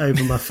my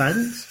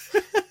fence.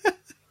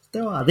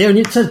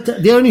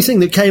 The only thing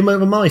that came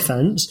over my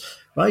fence,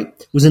 right,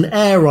 was an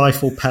air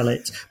rifle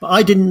pellet. But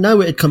I didn't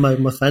know it had come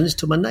over my fence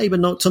till my neighbour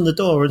knocked on the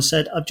door and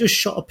said, "I've just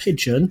shot a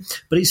pigeon,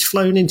 but it's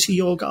flown into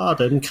your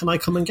garden. Can I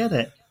come and get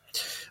it?"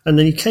 And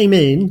then he came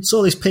in,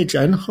 saw this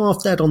pigeon,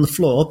 half dead on the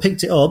floor,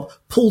 picked it up,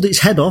 pulled its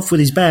head off with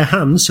his bare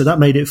hands, so that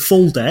made it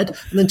full dead,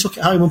 and then took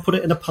it home and put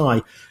it in a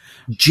pie.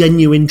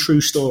 Genuine, true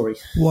story.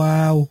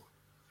 Wow.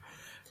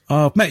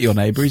 Oh, I've met your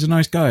neighbour. He's a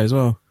nice guy as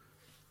well.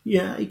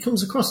 Yeah, he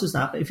comes across as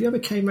that, but if you ever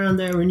came round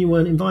there and you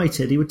weren't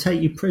invited, he would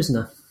take you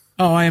prisoner.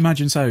 Oh, I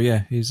imagine so,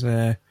 yeah. He's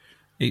a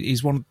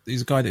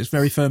guy that's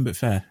very firm but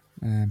fair.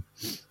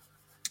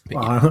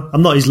 Well,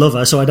 I'm not his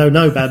lover, so I don't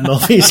know, Ben.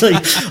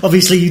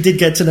 Obviously, you did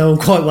get to know him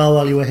quite well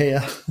while you were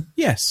here.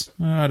 Yes,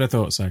 I'd have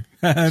thought so.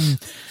 But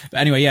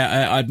anyway,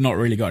 yeah, I've not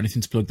really got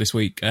anything to plug this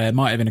week.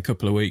 Might have in a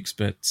couple of weeks,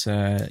 but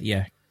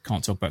yeah,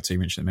 can't talk about too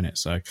much at the minute.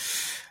 So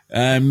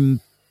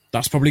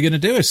that's probably going to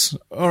do us.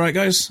 All right,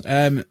 guys.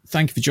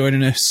 Thank you for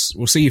joining us.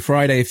 We'll see you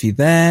Friday if you're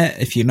there.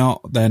 If you're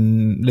not,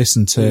 then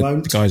listen to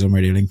the guys on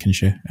Radio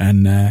Lincolnshire.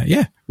 And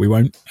yeah, we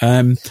won't.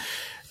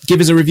 Give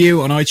us a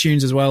review on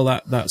iTunes as well.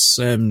 That's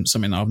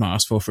something that I've not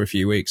asked for a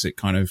few weeks.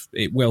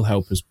 It will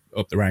help us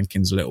up the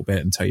rankings a little bit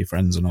and tell your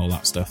friends and all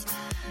that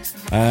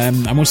stuff.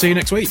 And we'll see you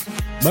next week.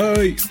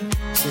 Bye.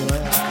 See you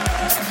later.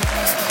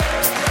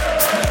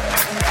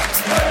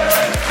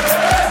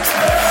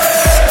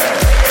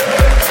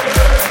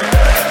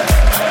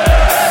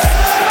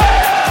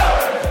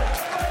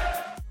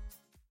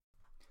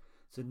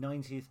 So the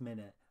 90th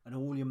minute and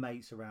all your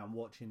mates around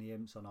watching the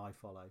Imps on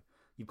iFollow.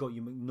 You've got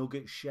your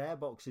McNugget share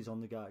boxes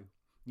on the go.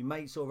 Your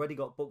mate's already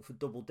got booked for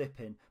double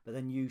dipping, but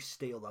then you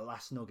steal the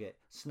last nugget,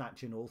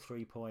 snatching all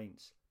 3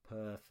 points.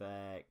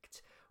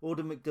 Perfect.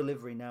 Order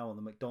McDelivery now on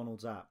the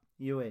McDonald's app.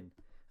 You in?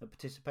 At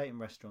participating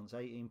restaurants,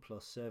 18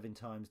 plus, serving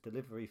times,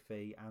 delivery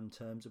fee and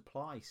terms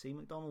apply. See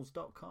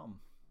mcdonalds.com.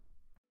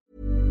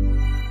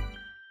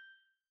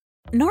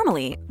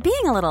 Normally,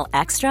 being a little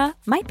extra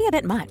might be a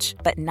bit much,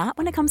 but not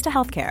when it comes to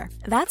healthcare.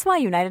 That's why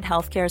United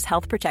Healthcare's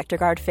Health Protector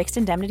Guard fixed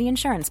indemnity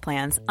insurance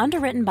plans,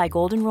 underwritten by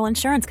Golden Rule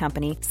Insurance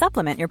Company,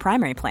 supplement your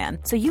primary plan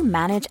so you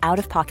manage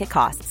out-of-pocket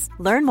costs.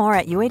 Learn more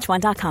at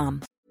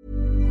uh1.com.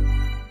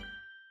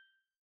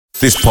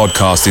 This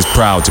podcast is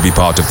proud to be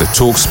part of the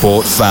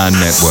TalkSport Fan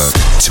Network.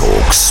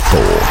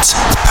 TalkSport.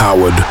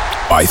 Powered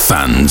by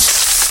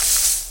fans.